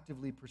not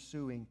actively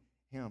pursuing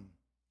Him.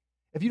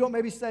 If you don't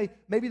maybe say,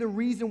 maybe the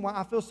reason why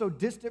I feel so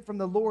distant from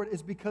the Lord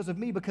is because of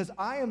me, because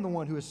I am the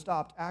one who has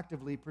stopped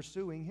actively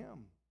pursuing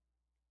Him.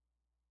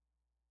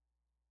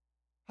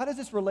 How does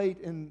this relate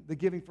in the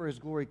Giving for His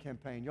Glory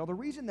campaign? Y'all, the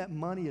reason that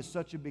money is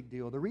such a big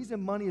deal, the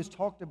reason money is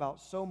talked about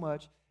so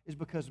much is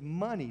because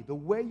money, the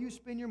way you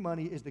spend your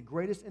money, is the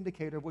greatest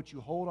indicator of what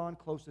you hold on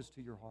closest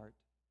to your heart.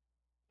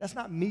 That's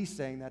not me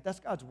saying that. That's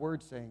God's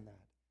Word saying that.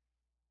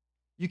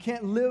 You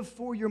can't live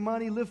for your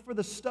money, live for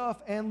the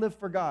stuff, and live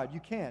for God. You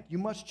can't. You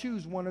must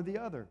choose one or the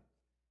other.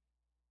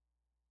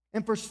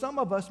 And for some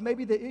of us,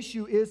 maybe the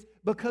issue is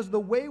because the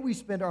way we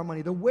spend our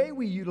money, the way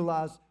we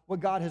utilize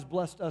what God has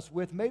blessed us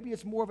with, maybe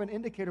it's more of an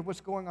indicator of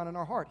what's going on in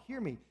our heart. Hear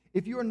me.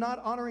 If you are not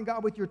honoring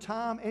God with your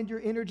time and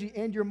your energy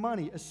and your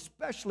money,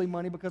 especially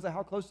money because of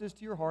how close it is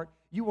to your heart,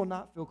 you will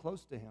not feel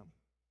close to Him.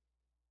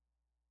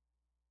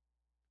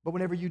 But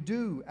whenever you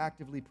do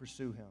actively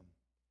pursue Him,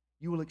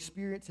 you will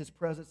experience His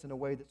presence in a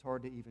way that's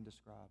hard to even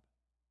describe.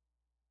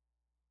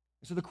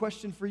 So the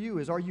question for you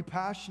is, are you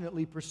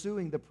passionately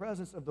pursuing the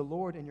presence of the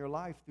Lord in your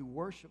life through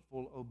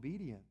worshipful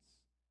obedience?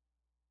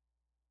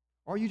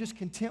 Or are you just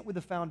content with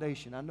the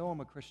foundation? I know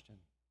I'm a Christian.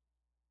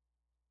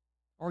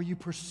 Or are you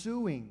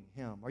pursuing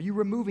Him? Are you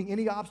removing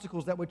any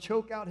obstacles that would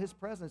choke out His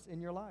presence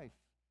in your life?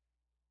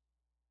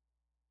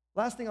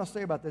 Last thing I'll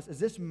say about this is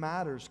this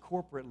matters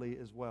corporately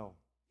as well.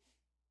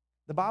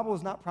 The Bible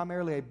is not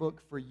primarily a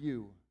book for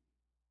you.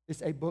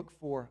 It's a book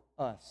for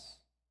us.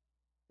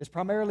 It's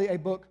primarily a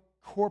book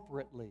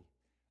corporately.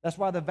 That's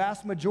why the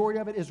vast majority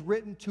of it is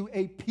written to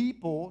a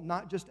people,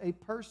 not just a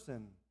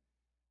person.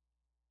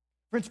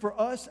 Friends, for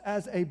us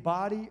as a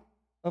body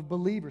of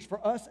believers,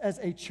 for us as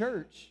a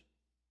church,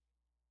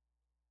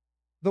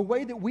 the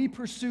way that we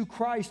pursue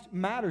Christ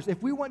matters.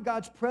 If we want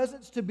God's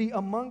presence to be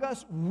among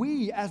us,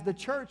 we as the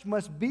church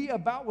must be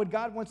about what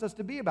God wants us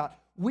to be about.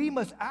 we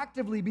must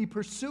actively be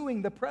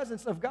pursuing the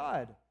presence of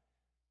God.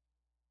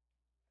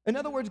 In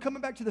other words,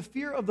 coming back to the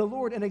fear of the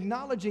Lord and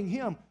acknowledging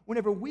Him.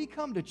 Whenever we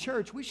come to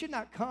church, we should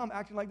not come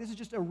acting like this is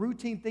just a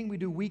routine thing we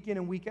do week in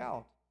and week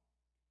out.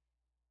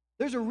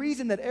 There's a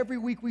reason that every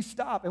week we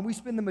stop and we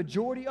spend the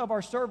majority of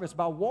our service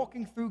by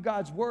walking through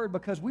God's Word,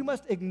 because we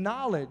must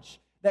acknowledge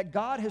that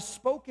God has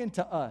spoken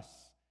to us.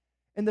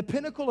 And the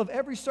pinnacle of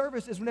every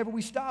service is whenever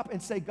we stop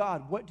and say,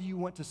 God, what do you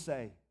want to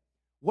say?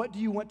 What do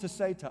you want to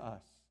say to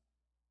us?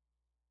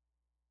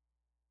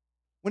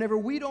 Whenever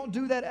we don't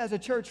do that as a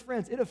church,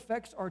 friends, it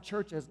affects our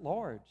church as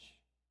large.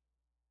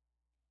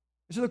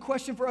 So the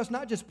question for us,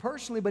 not just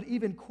personally, but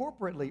even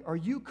corporately, are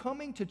you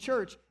coming to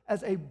church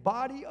as a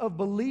body of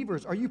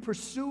believers? Are you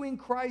pursuing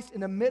Christ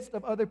in the midst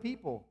of other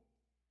people?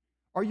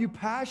 Are you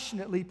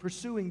passionately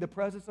pursuing the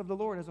presence of the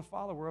Lord as a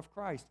follower of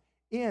Christ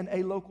in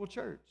a local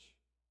church?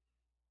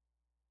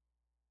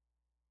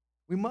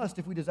 We must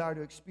if we desire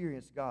to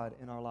experience God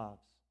in our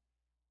lives.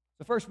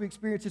 So first we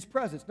experience His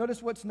presence.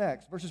 Notice what's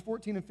next, verses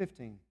 14 and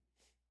 15.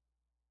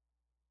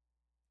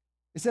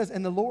 It says,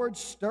 and the Lord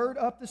stirred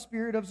up the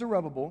spirit of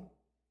Zerubbabel,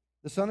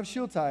 the son of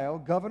Shealtiel,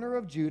 governor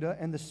of Judah,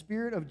 and the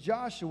spirit of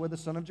Joshua, the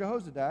son of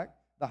Jehozadak,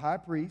 the high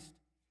priest,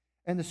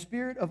 and the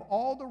spirit of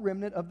all the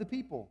remnant of the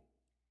people.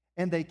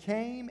 And they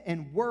came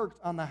and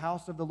worked on the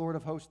house of the Lord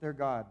of hosts their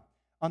God,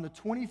 on the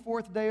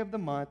 24th day of the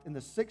month, in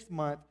the 6th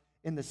month,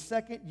 in the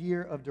 2nd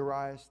year of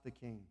Darius the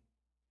king.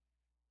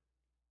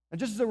 And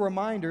just as a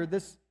reminder,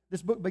 this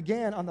book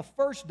began on the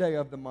 1st day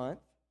of the month.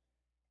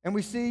 And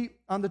we see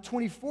on the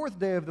 24th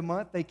day of the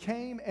month, they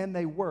came and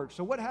they worked.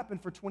 So what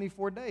happened for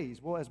 24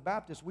 days? Well, as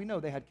Baptists, we know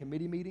they had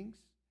committee meetings.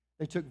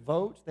 They took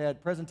votes. They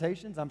had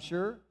presentations, I'm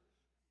sure.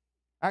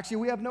 Actually,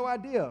 we have no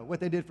idea what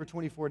they did for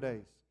 24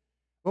 days.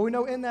 But we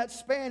know in that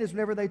span is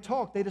whenever they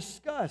talked, they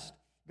discussed.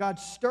 God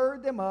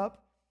stirred them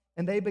up,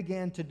 and they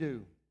began to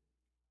do.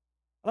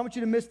 I don't want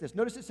you to miss this.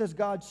 Notice it says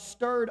God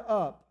stirred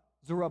up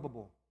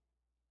Zerubbabel.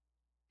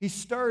 He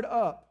stirred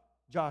up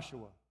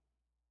Joshua.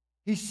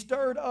 He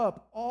stirred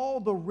up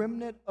all the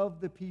remnant of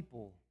the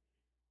people.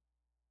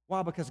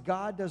 Why? Because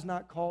God does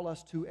not call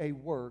us to a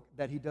work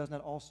that He does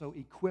not also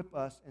equip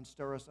us and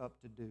stir us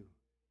up to do.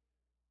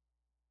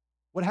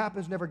 What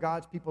happens whenever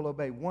God's people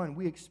obey? One,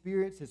 we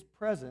experience His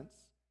presence.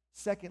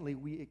 Secondly,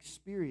 we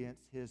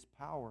experience His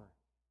power.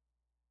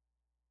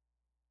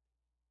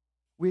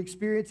 We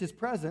experience His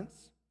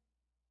presence.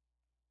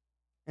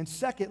 And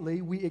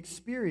secondly, we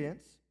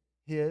experience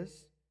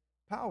His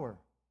power.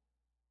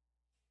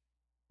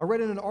 I read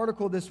in an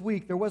article this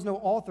week, there was no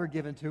author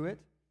given to it,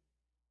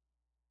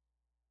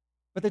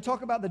 but they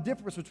talk about the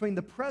difference between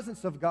the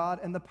presence of God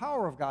and the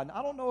power of God. And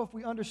I don't know if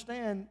we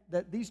understand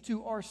that these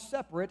two are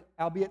separate,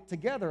 albeit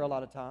together a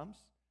lot of times.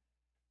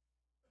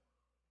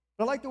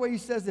 But I like the way he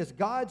says this: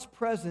 God's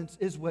presence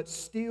is what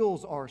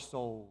steels our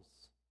souls,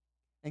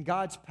 and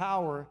God's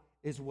power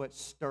is what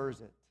stirs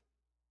it.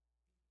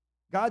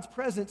 God's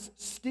presence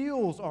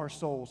steals our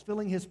souls.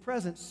 Feeling His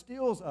presence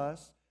steals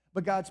us.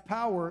 But God's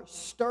power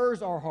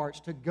stirs our hearts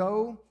to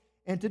go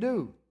and to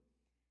do.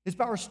 His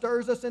power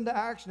stirs us into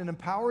action and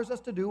empowers us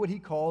to do what He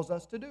calls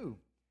us to do.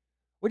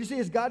 What you see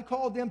is God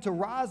called them to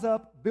rise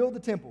up, build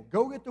the temple,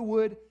 go get the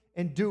wood,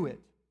 and do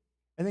it.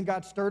 And then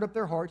God stirred up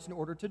their hearts in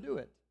order to do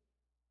it.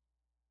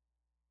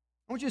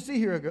 I want you to see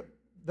here,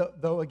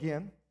 though,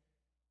 again,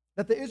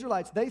 that the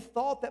Israelites, they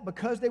thought that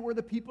because they were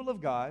the people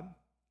of God,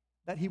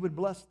 that He would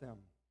bless them.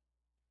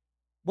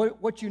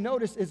 What you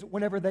notice is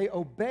whenever they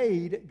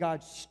obeyed,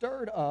 God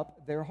stirred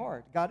up their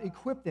heart. God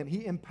equipped them.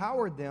 He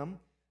empowered them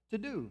to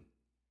do.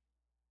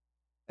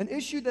 An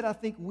issue that I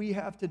think we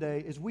have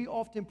today is we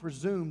often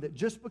presume that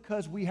just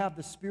because we have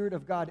the Spirit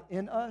of God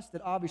in us,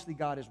 that obviously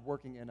God is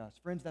working in us.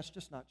 Friends, that's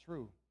just not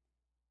true.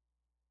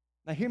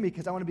 Now hear me,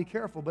 because I want to be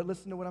careful, but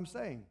listen to what I'm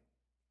saying.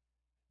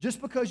 Just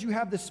because you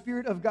have the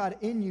Spirit of God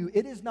in you,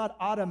 it is not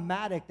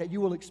automatic that you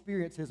will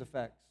experience His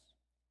effects.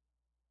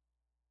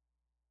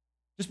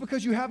 Just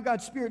because you have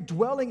God's Spirit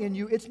dwelling in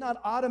you, it's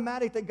not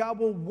automatic that God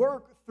will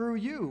work through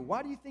you.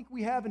 Why do you think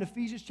we have in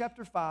Ephesians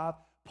chapter 5,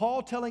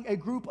 Paul telling a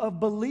group of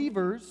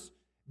believers,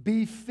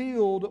 be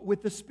filled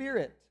with the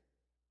Spirit?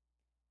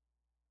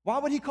 Why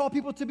would he call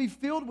people to be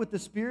filled with the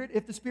Spirit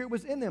if the Spirit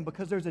was in them?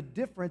 Because there's a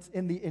difference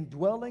in the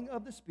indwelling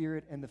of the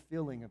Spirit and the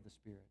filling of the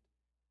Spirit.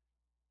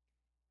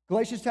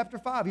 Galatians chapter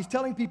 5, he's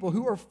telling people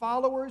who are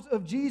followers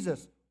of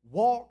Jesus,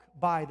 walk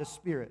by the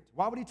Spirit.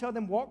 Why would he tell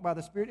them walk by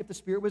the Spirit if the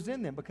Spirit was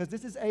in them? Because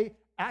this is an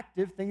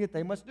active thing that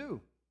they must do.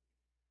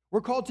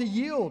 We're called to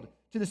yield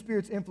to the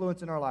Spirit's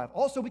influence in our life.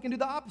 Also, we can do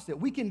the opposite.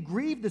 We can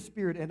grieve the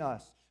Spirit in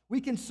us.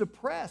 We can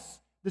suppress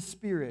the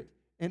Spirit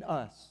in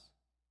us.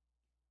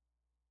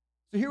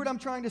 So hear what I'm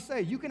trying to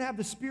say. You can have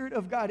the Spirit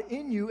of God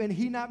in you and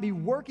He not be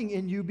working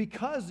in you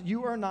because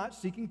you are not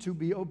seeking to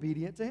be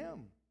obedient to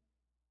Him.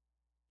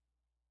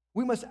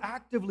 We must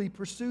actively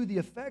pursue the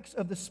effects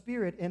of the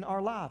Spirit in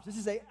our lives. This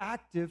is an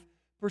active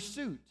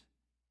pursuit.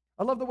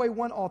 I love the way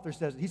one author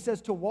says it. He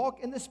says to walk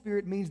in the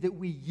Spirit means that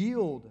we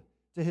yield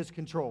to His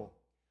control.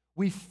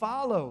 We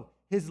follow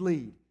His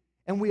lead.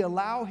 and we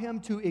allow him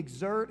to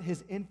exert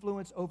his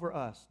influence over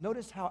us.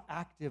 Notice how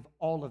active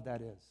all of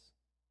that is.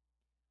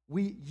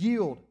 We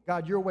yield,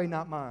 God, your way,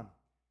 not mine.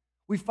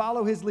 We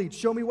follow his lead.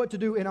 Show me what to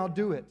do, and I'll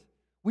do it.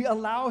 We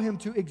allow him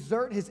to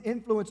exert his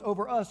influence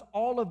over us.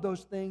 All of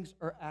those things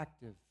are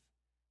active.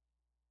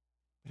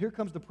 But here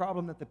comes the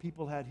problem that the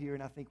people had here,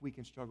 and I think we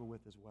can struggle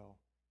with as well.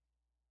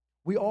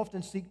 We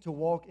often seek to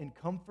walk in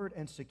comfort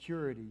and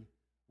security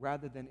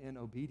rather than in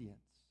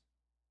obedience.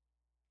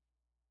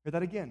 Hear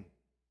that again.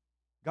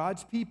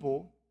 God's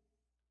people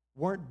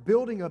weren't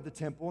building of the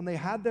temple, and they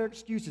had their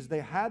excuses,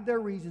 they had their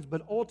reasons,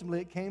 but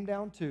ultimately it came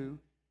down to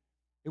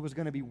it was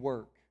going to be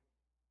work.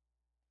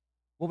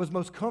 What was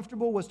most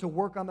comfortable was to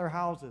work on their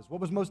houses.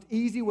 What was most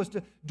easy was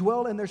to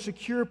dwell in their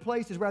secure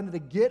places rather than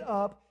to get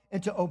up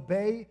and to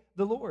obey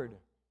the Lord.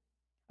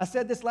 I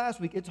said this last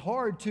week,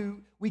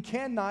 we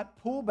cannot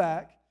pull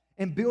back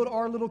and build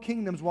our little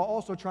kingdoms while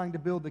also trying to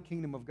build the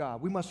kingdom of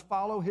God. We must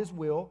follow his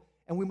will,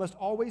 and we must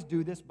always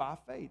do this by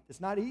faith.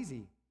 It's not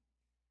easy.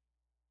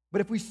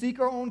 But if we seek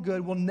our own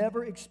good, we'll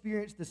never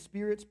experience the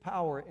Spirit's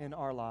power in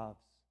our lives.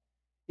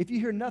 If you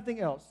hear nothing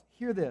else,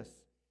 hear this.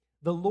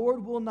 The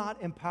Lord will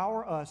not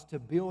empower us to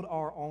build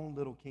our own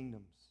little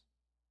kingdoms.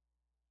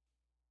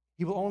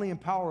 He will only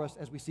empower us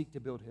as we seek to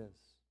build his.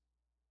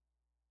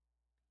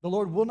 The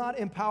Lord will not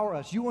empower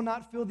us. You will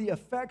not feel the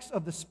effects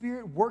of the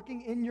Spirit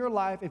working in your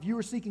life if you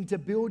are seeking to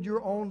build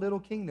your own little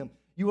kingdom.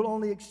 You will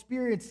only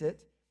experience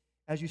it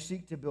as you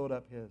seek to build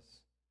up his.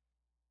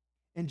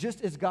 And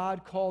just as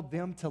God called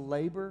them to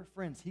labor,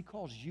 friends, he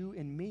calls you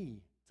and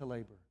me to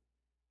labor.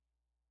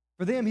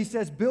 For them, he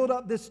says, build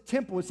up this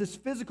temple. It's this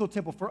physical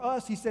temple. For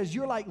us, he says,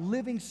 you're like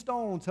living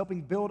stones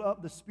helping build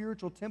up the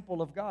spiritual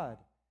temple of God.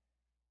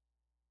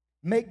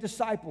 Make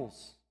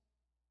disciples.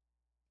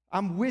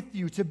 I'm with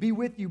you, to be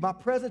with you. My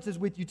presence is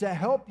with you, to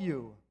help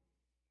you.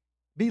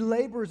 Be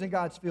laborers in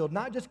God's field,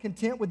 not just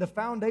content with the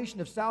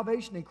foundation of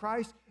salvation in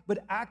Christ,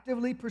 but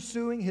actively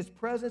pursuing his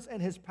presence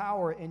and his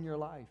power in your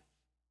life.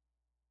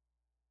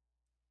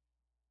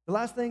 The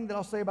last thing that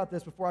I'll say about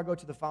this before I go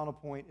to the final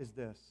point is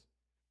this.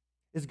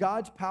 Is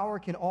God's power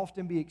can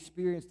often be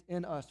experienced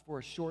in us for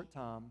a short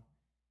time,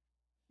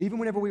 even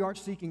whenever we aren't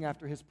seeking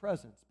after his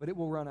presence, but it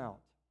will run out.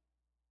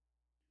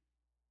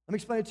 Let me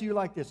explain it to you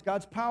like this.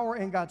 God's power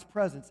and God's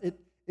presence,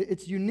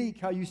 it's unique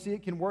how you see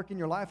it can work in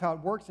your life, how it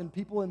works in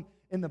people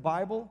in the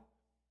Bible.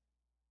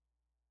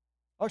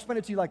 I'll explain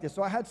it to you like this.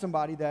 So I had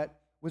somebody that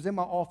was in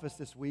my office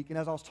this week, and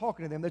as I was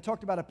talking to them, they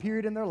talked about a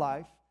period in their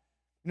life.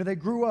 You know, they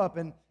grew up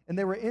and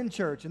they were in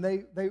church, and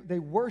they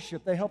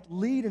worshiped. They helped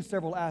lead in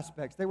several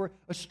aspects. They were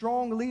a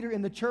strong leader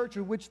in the church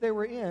in which they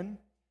were in,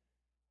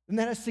 and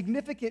then a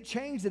significant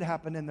change that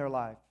happened in their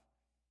life.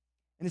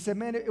 And he said,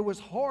 man, it was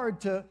hard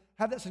to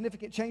have that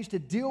significant change, to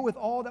deal with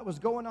all that was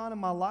going on in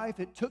my life.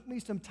 It took me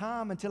some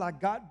time until I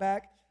got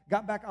back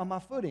on my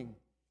footing.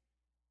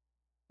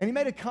 And he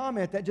made a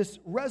comment that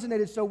just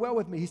resonated so well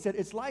with me. He said,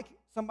 it's like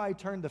somebody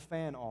turned the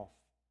fan off.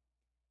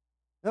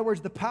 In other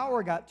words, the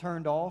power got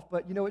turned off,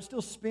 but it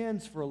still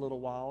spins for a little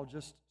while,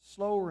 just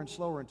slower and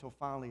slower until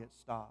finally it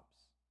stops.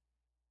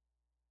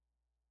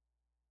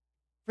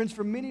 Friends,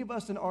 for many of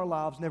us in our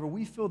lives, whenever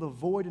we feel the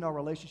void in our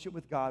relationship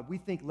with God, we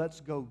think, let's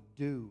go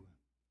do.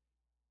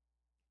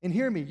 And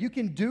hear me, you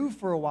can do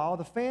for a while,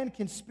 the fan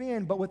can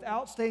spin, but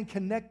without staying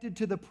connected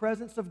to the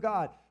presence of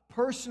God,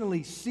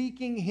 personally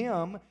seeking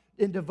him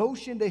in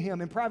devotion to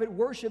him, in private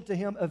worship to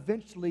him,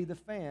 eventually the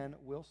fan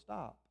will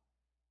stop.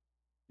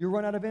 You'll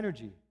run out of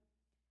energy.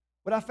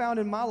 What I found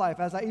in my life,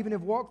 as I even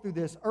have walked through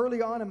this,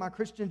 early on in my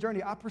Christian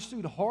journey, I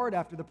pursued hard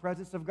after the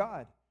presence of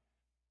God.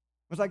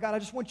 I was like, God, I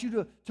just want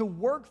you to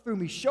work through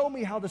me. Show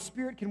me how the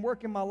Spirit can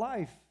work in my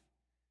life.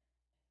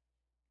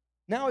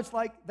 Now it's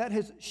like that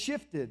has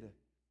shifted,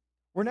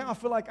 where now I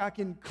feel like I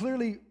can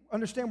clearly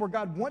understand where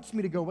God wants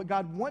me to go, what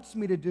God wants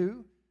me to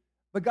do.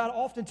 But God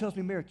often tells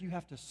me, Merrick, you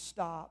have to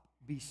stop,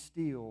 be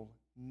still,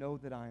 know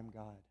that I am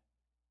God.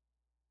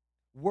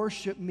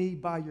 Worship me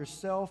by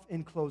yourself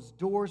in closed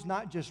doors,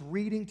 not just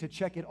reading to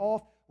check it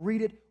off.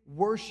 Read it,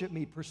 worship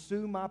me,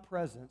 pursue my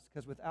presence,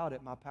 because without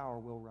it, my power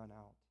will run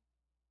out.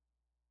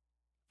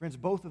 Friends,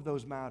 both of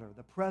those matter.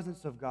 The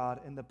presence of God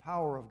and the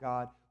power of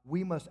God,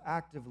 we must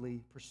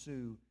actively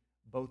pursue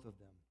both of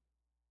them.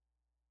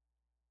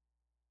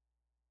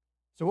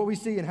 So what we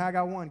see in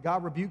Haggai 1,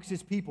 God rebukes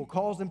his people,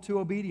 calls them to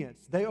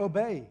obedience. They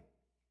obey.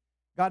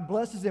 God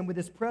blesses them with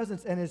his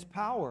presence and his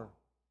power.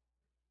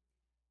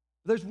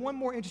 There's one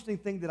more interesting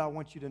thing that I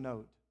want you to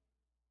note.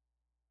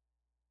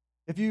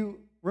 If you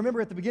remember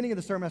at the beginning of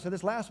the sermon, I said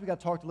this last week, I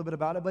talked a little bit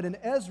about it, but in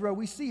Ezra,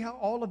 we see how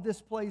all of this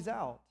plays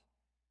out.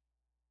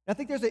 And I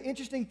think there's an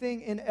interesting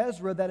thing in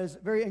Ezra that is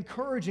very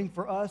encouraging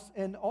for us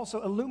and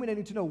also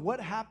illuminating to know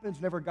what happens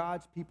whenever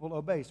God's people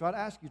obey. So I'd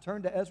ask you,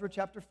 turn to Ezra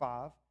chapter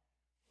 5.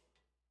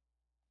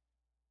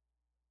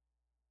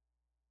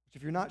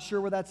 If you're not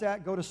sure where that's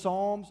at, go to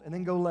Psalms and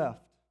then go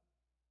left.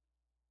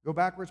 Go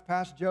backwards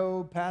past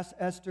Job, past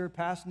Esther,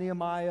 past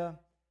Nehemiah,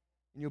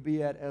 and you'll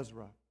be at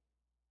Ezra.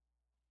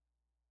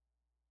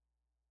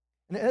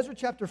 In Ezra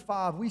chapter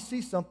 5, we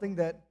see something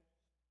that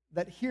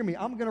that hear me.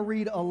 I'm going to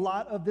read a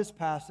lot of this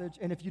passage,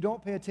 and if you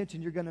don't pay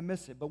attention, you're going to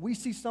miss it. But we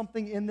see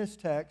something in this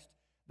text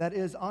that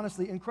is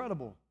honestly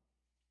incredible.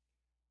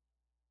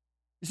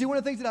 You see, one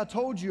of the things that I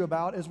told you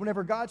about is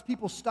whenever God's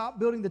people stopped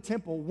building the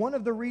temple, one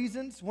of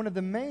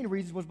the main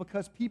reasons was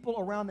because people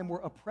around them were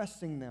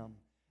oppressing them.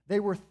 They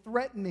were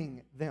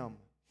threatening them.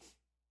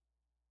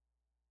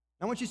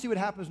 I want you to see what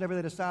happens whenever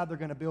they decide they're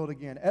going to build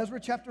again. Ezra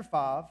chapter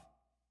 5,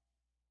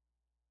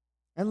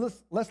 and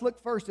let's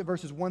look first at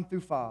verses 1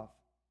 through 5.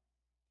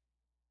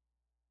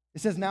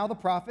 It says, "Now the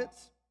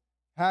prophets,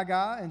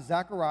 Haggai and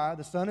Zechariah,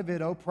 the son of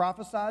Iddo,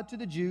 prophesied to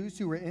the Jews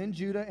who were in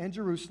Judah and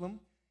Jerusalem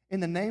in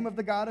the name of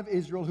the God of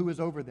Israel who is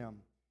over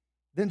them.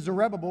 Then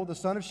Zerubbabel, the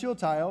son of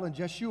Shealtiel, and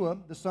Jeshua,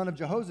 the son of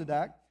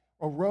Jehozadak,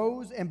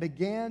 arose and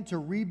began to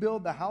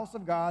rebuild the house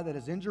of God that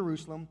is in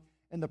Jerusalem,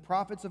 and the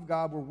prophets of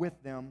God were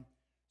with them,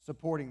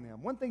 supporting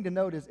them." One thing to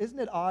note is, isn't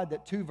it odd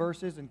that 2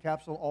 verses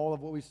encapsulate all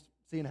of what we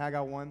see in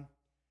Haggai 1?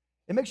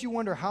 It makes you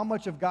wonder how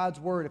much of God's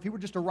word, if he were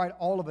just to write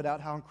all of it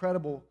out, how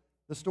incredible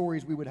the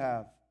stories we would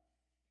have.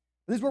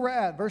 This is where we're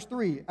at. Verse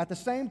 3, "At the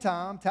same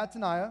time,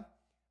 Tattaniah,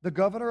 the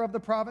governor of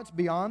the province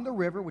beyond the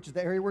river," which is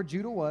the area where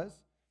Judah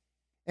was,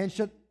 "and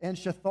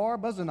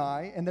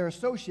Shethar-bozenai and their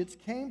associates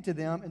came to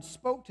them and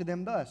spoke to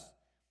them thus,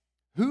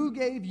 'Who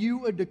gave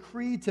you a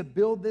decree to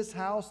build this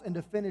house and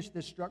to finish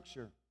this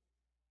structure?'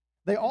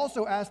 They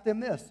also asked them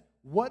this,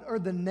 'What are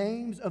the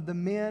names of the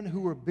men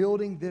who are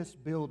building this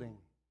building?'"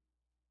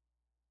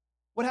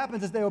 What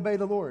happens as they obey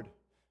the Lord?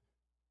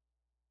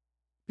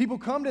 People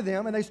come to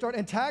them and they start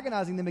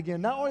antagonizing them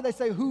again. Not only do they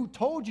say, "Who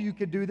told you you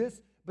could do this?"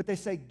 but they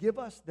say, "Give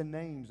us the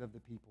names of the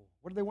people."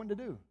 What do they want to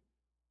do?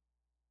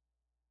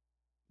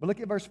 But look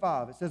at verse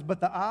 5. It says,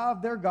 "But the eye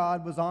of their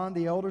God was on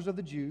the elders of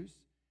the Jews,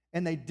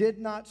 and they did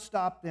not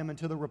stop them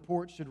until the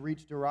report should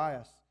reach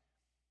Darius.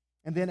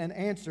 And then an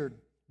answer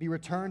be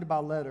returned by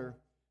letter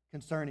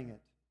concerning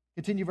it."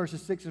 Continue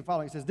verses 6 and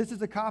following. It says, "This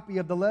is a copy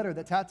of the letter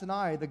that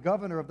Tattaniah, the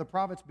governor of the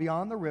province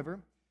beyond the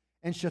river,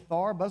 and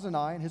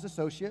Shethar-bozenai and his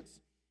associates,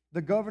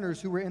 the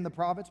governors who were in the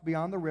province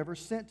beyond the river,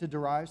 sent to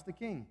Darius the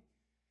king.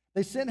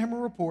 They sent him a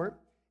report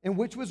in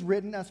which was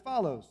written as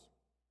follows: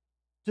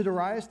 'To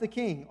Darius the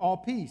king, all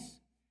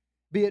peace.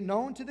 Be it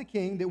known to the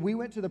king that we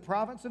went to the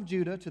province of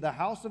Judah, to the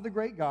house of the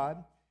great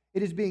God.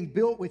 It is being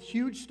built with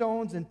huge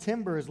stones and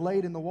timber is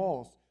laid in the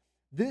walls.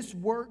 This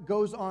work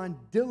goes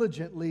on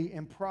diligently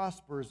and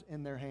prospers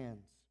in their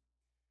hands.'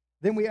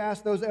 Then we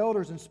asked those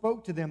elders and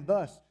spoke to them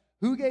thus,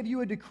 'Who gave you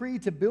a decree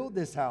to build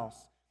this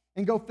house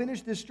and go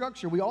finish this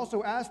structure?' We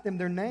also asked them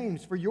their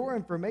names for your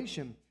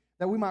information,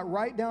 that we might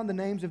write down the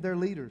names of their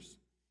leaders.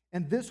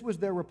 And this was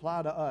their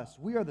reply to us: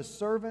 'We are the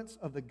servants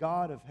of the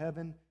God of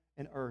heaven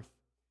and earth.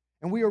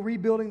 And we are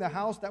rebuilding the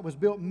house that was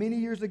built many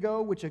years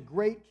ago, which a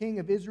great king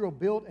of Israel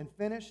built and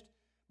finished.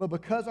 But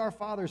because our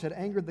fathers had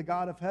angered the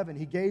God of heaven,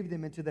 he gave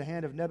them into the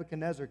hand of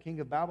Nebuchadnezzar, king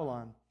of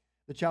Babylon,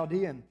 the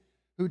Chaldean,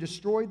 who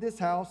destroyed this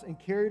house and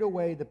carried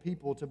away the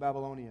people to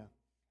Babylonia.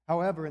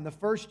 However, in the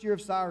first year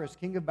of Cyrus,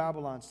 king of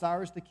Babylon,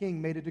 Cyrus the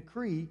king made a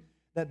decree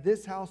that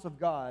this house of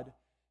God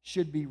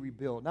should be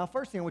rebuilt.'" Now,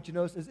 first thing I want you to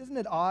notice is, isn't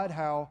it odd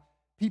how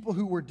people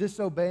who were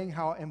disobeying,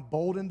 how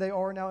emboldened they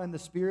are now in the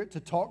Spirit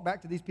to talk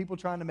back to these people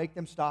trying to make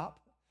them stop?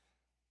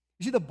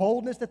 You see the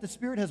boldness that the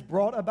Spirit has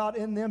brought about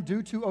in them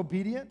due to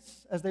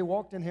obedience as they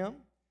walked in Him?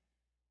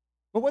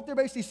 But what they're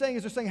basically saying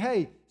is they're saying,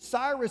 "Hey,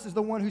 Cyrus is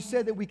the one who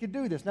said that we could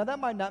do this." Now, that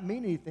might not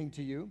mean anything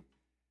to you,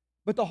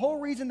 but the whole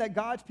reason that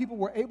God's people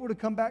were able to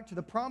come back to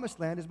the promised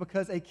land is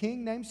because a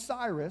king named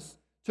Cyrus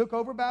took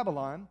over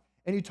Babylon,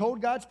 and he told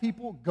God's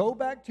people, "Go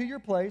back to your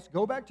place,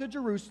 go back to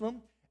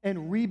Jerusalem,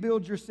 and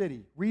rebuild your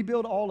city.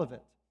 Rebuild all of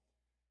it."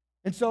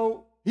 And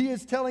so he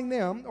is telling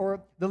them,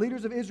 or the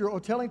leaders of Israel are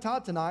telling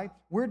Tattenai,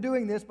 "We're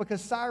doing this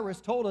because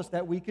Cyrus told us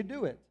that we could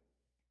do it."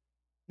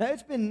 Now,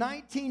 it's been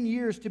 19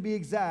 years to be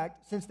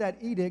exact since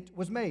that edict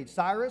was made.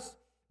 Cyrus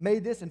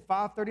made this in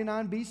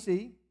 539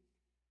 BC.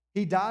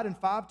 He died in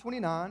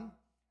 529.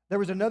 There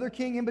was another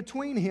king in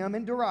between him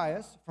and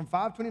Darius from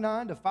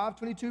 529 to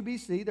 522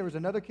 BC. There was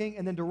another king,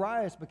 and then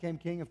Darius became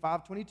king in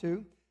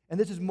 522. And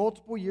this is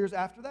multiple years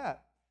after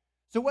that.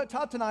 So what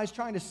Tattenai is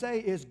trying to say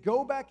is,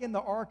 go back in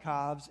the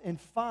archives and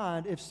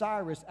find if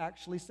Cyrus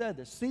actually said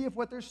this. See if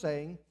what they're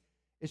saying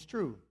is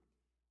true.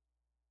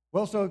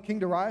 Well, so King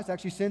Darius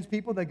actually sends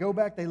people. They go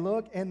back, they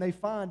look, and they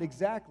find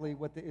exactly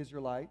what the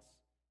Israelites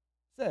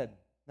said.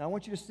 Now, I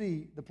want you to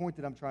see the point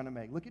that I'm trying to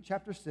make. Look at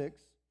chapter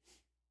 6,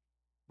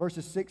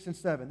 verses 6 and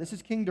 7. This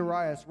is King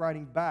Darius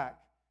writing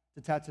back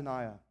to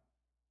Tattenai.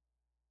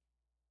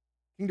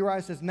 King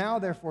Darius says, "Now,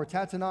 therefore,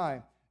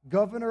 Tattenai,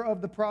 governor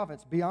of the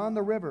province beyond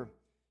the river,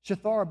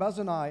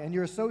 Shethar-bozenai, and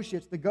your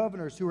associates, the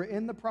governors who are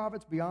in the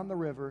province beyond the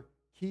river,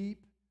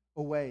 keep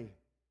away.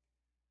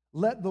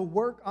 Let the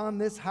work on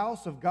this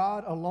house of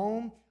God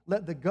alone,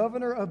 let the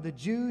governor of the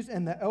Jews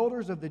and the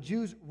elders of the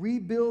Jews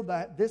rebuild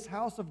this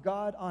house of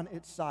God on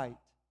its site."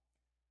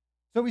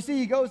 So we see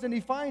he goes and he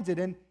finds it,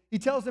 and he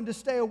tells them to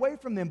stay away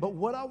from them. But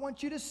what I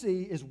want you to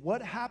see is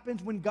what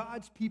happens when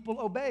God's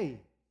people obey.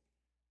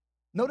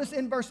 Notice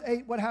in verse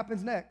 8 what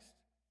happens next.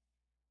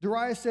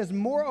 Darius says,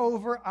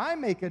 moreover, I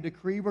make a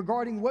decree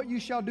regarding what you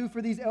shall do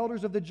for these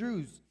elders of the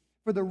Jews,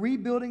 for the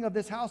rebuilding of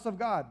this house of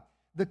God.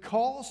 The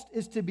cost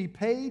is to be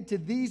paid to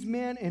these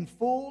men in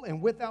full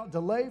and without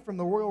delay from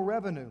the royal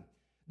revenue,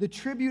 the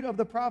tribute of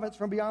the province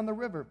from beyond the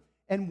river,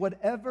 and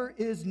whatever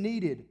is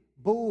needed,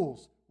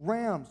 bulls,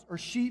 rams, or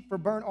sheep for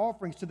burnt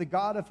offerings to the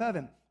God of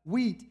heaven,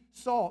 wheat,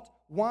 salt,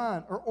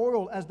 wine, or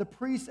oil, as the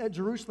priests at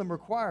Jerusalem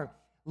require.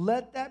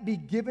 Let that be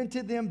given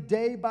to them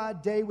day by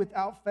day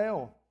without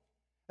fail,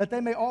 that they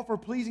may offer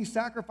pleasing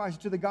sacrifices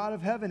to the God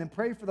of heaven and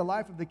pray for the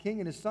life of the king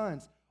and his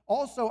sons.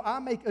 Also, I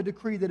make a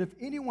decree that if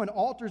anyone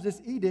alters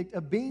this edict,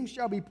 a beam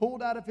shall be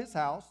pulled out of his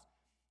house,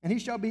 and he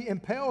shall be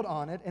impaled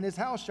on it, and his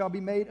house shall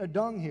be made a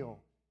dunghill.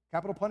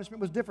 Capital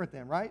punishment was different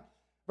then, right?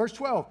 Verse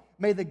 12,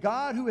 may the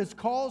God who has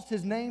caused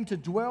his name to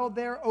dwell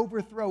there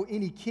overthrow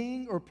any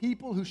king or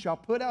people who shall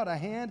put out a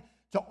hand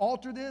to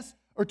alter this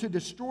or to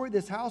destroy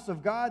this house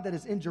of God that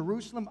is in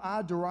Jerusalem.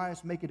 I,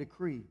 Darius, make a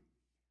decree.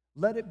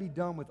 Let it be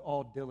done with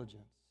all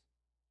diligence.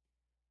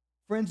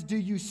 Friends, do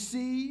you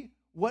see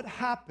what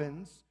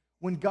happens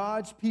when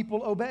God's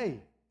people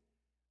obey?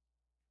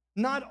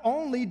 Not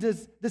only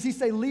does he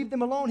say, leave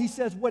them alone, he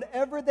says,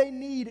 whatever they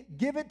need,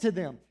 give it to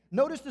them.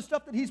 Notice the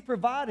stuff that he's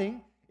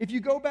providing. If you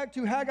go back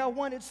to Haggai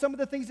 1, it's some of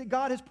the things that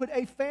God has put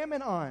a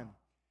famine on.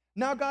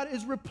 Now God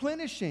is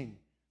replenishing.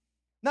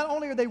 Not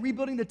only are they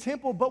rebuilding the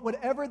temple, but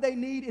whatever they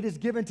need, it is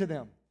given to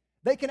them.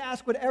 They can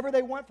ask whatever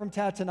they want from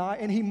Tattenai,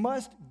 and he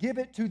must give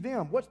it to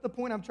them. What's the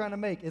point I'm trying to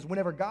make? Is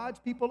whenever God's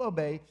people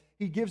obey,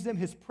 he gives them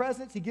his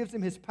presence, he gives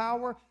them his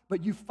power,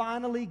 but you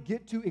finally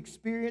get to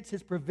experience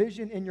his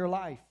provision in your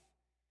life.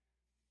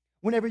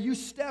 Whenever you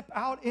step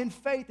out in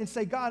faith and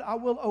say, God, I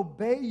will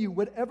obey you,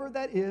 whatever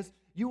that is,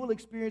 you will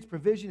experience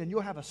provision, and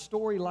you'll have a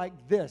story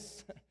like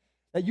this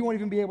that you won't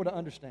even be able to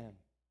understand.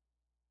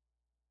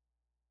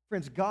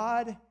 Friends,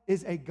 God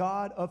is a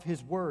God of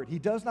his word. He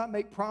does not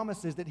make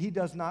promises that he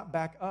does not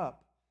back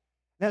up.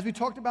 And as we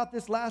talked about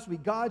this last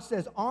week, God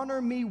says,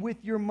 honor me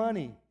with your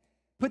money.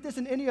 Put this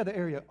in any other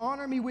area.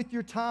 Honor me with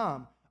your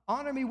time.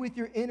 Honor me with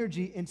your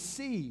energy, and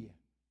see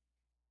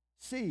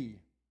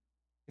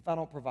if I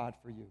don't provide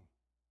for you.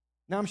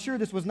 Now, I'm sure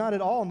this was not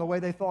at all in the way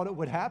they thought it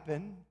would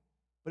happen,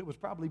 but it was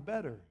probably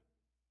better.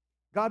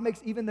 God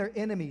makes even their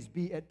enemies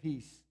be at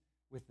peace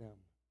with them.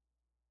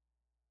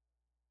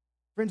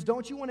 Friends,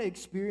 don't you want to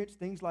experience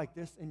things like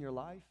this in your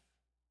life?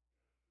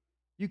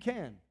 You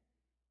can.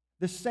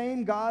 The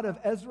same God of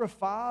Ezra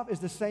 5 is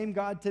the same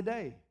God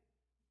today.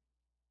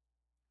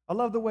 I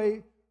love the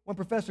way one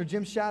professor,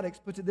 Jim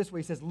Shaddix, puts it this way.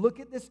 He says, look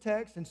at this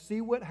text and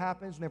see what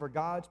happens whenever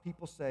God's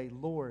people say,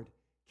 Lord,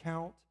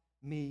 count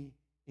me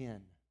in.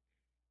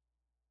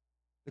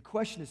 The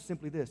question is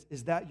simply this: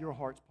 is that your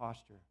heart's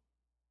posture?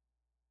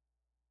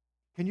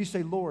 Can you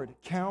say, Lord,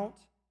 count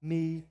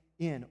me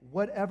in?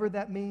 Whatever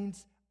that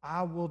means,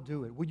 I will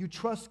do it. Will you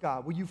trust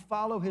God? Will you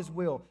follow his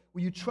will?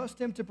 Will you trust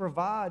him to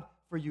provide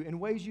for you in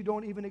ways you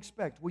don't even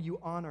expect? Will you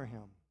honor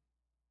him?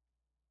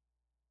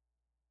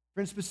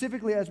 Friends,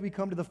 specifically as we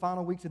come to the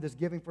final weeks of this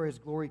Giving for His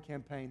Glory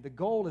campaign, the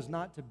goal is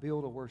not to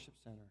build a worship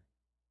center.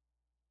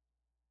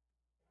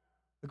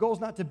 The goal is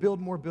not to build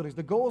more buildings.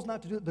 The goal is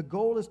not to do it. The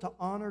goal is to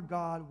honor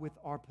God with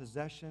our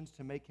possessions,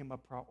 to make him a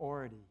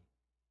priority.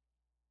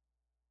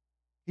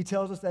 He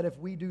tells us that if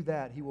we do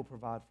that, he will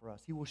provide for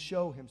us. He will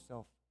show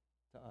himself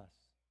to us.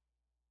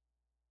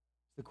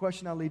 The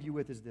question I'll leave you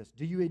with is this: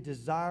 do you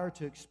desire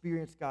to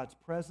experience God's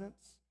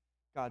presence,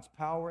 God's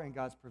power, and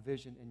God's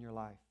provision in your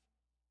life?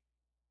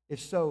 If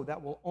so,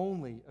 that will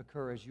only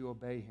occur as you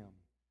obey him,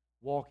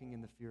 walking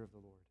in the fear of the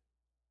Lord.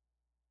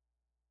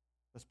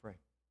 Let's pray.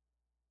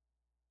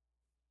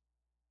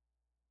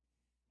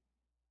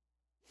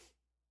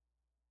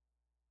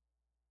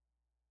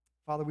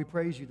 Father, we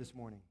praise you this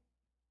morning.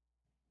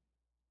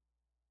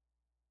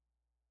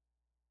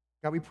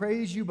 God, we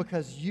praise you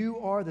because you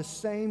are the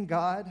same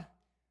God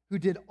who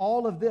did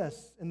all of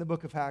this in the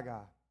book of Haggai.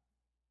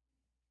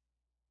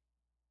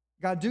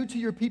 God, due to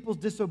your people's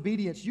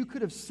disobedience, you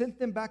could have sent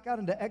them back out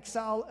into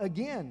exile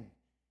again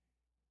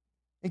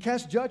and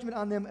cast judgment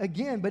on them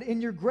again, but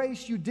in your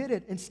grace you did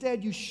it.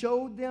 Instead, you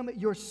showed them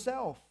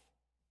yourself.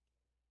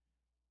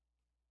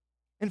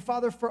 And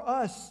Father, for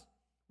us,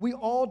 we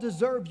all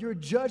deserve your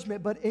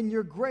judgment, but in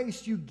your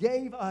grace you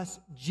gave us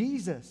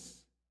Jesus.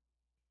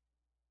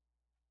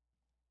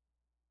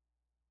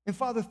 And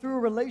Father, through a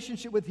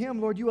relationship with him,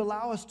 Lord, you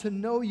allow us to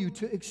know you,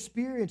 to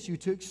experience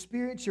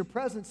your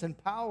presence and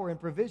power and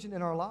provision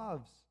in our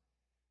lives.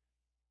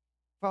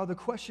 Father, the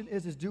question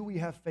is do we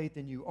have faith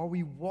in you? Are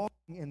we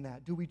walking in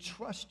that? Do we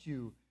trust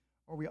you?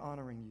 Are we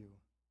honoring you?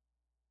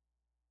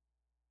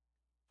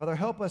 Father,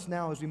 help us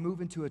now as we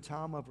move into a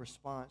time of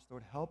response.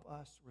 Lord, help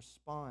us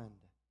respond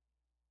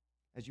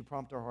as you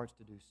prompt our hearts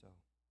to do so.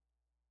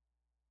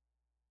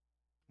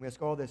 We ask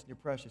all this in your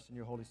precious and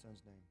your holy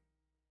Son's name.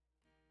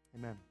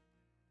 Amen.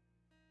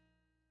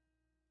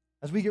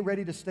 As we get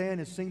ready to stand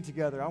and sing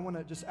together, I want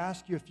to just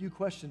ask you a few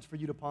questions for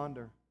you to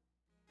ponder.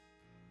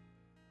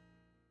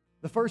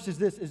 The first is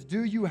this,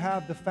 do you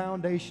have the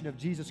foundation of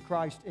Jesus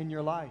Christ in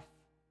your life?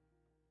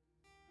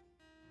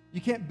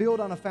 You can't build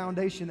on a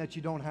foundation that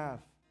you don't have.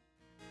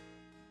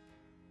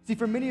 See,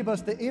 for many of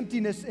us, the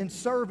emptiness in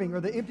serving or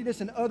the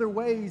emptiness in other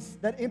ways,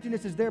 that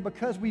emptiness is there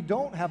because we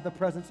don't have the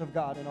presence of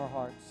God in our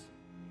hearts.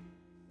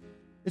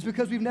 It's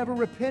because we've never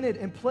repented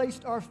and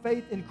placed our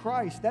faith in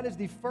Christ. That is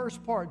the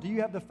first part. Do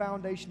you have the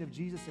foundation of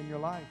Jesus in your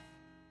life?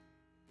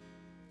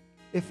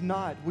 If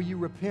not, will you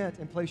repent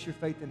and place your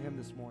faith in Him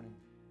this morning?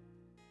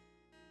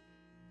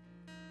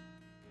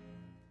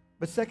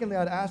 But secondly,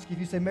 I'd ask you, if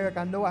you say, Merrick,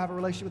 I know I have a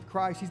relationship with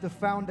Christ. He's the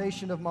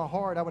foundation of my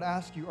heart. I would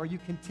ask you, are you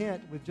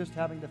content with just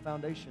having the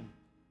foundation?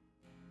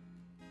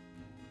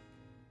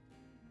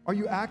 Are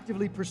you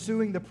actively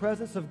pursuing the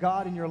presence of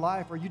God in your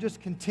life? Or are you just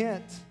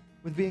content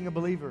with being a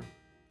believer?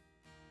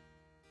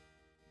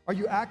 Are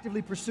you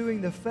actively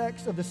pursuing the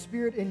effects of the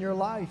Spirit in your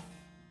life?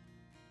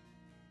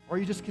 Or are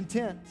you just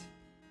content?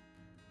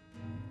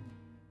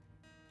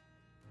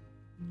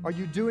 Are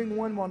you doing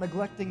one while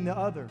neglecting the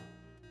other?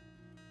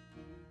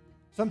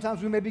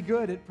 Sometimes we may be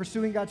good at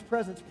pursuing God's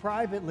presence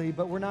privately,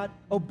 but we're not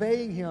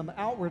obeying Him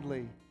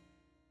outwardly.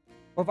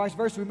 Or vice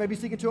versa, we may be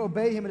seeking to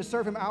obey Him and to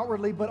serve Him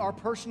outwardly, but our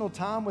personal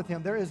time with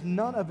Him, there is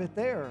none of it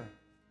there.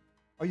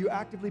 Are you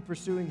actively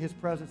pursuing His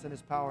presence and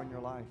His power in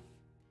your life?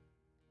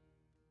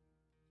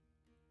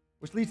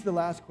 Which leads to the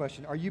last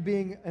question. Are you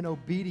being an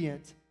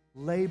obedient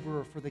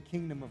laborer for the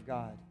kingdom of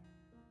God?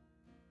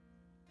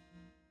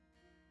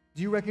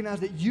 Do you recognize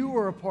that you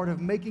are a part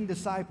of making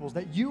disciples,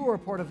 that you are a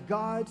part of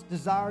God's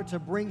desire to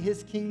bring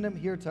His kingdom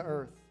here to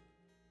earth?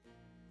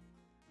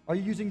 Are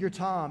you using your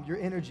time, your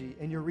energy,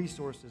 and your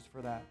resources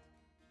for that?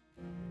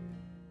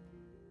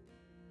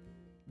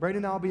 Braden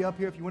and I will be up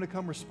here if you want to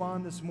come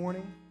respond this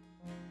morning.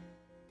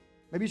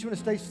 Maybe you just want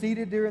to stay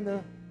seated during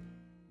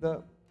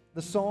the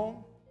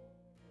song.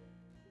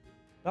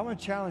 But I want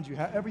to challenge you,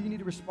 however you need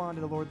to respond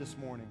to the Lord this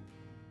morning,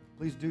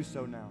 please do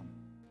so now.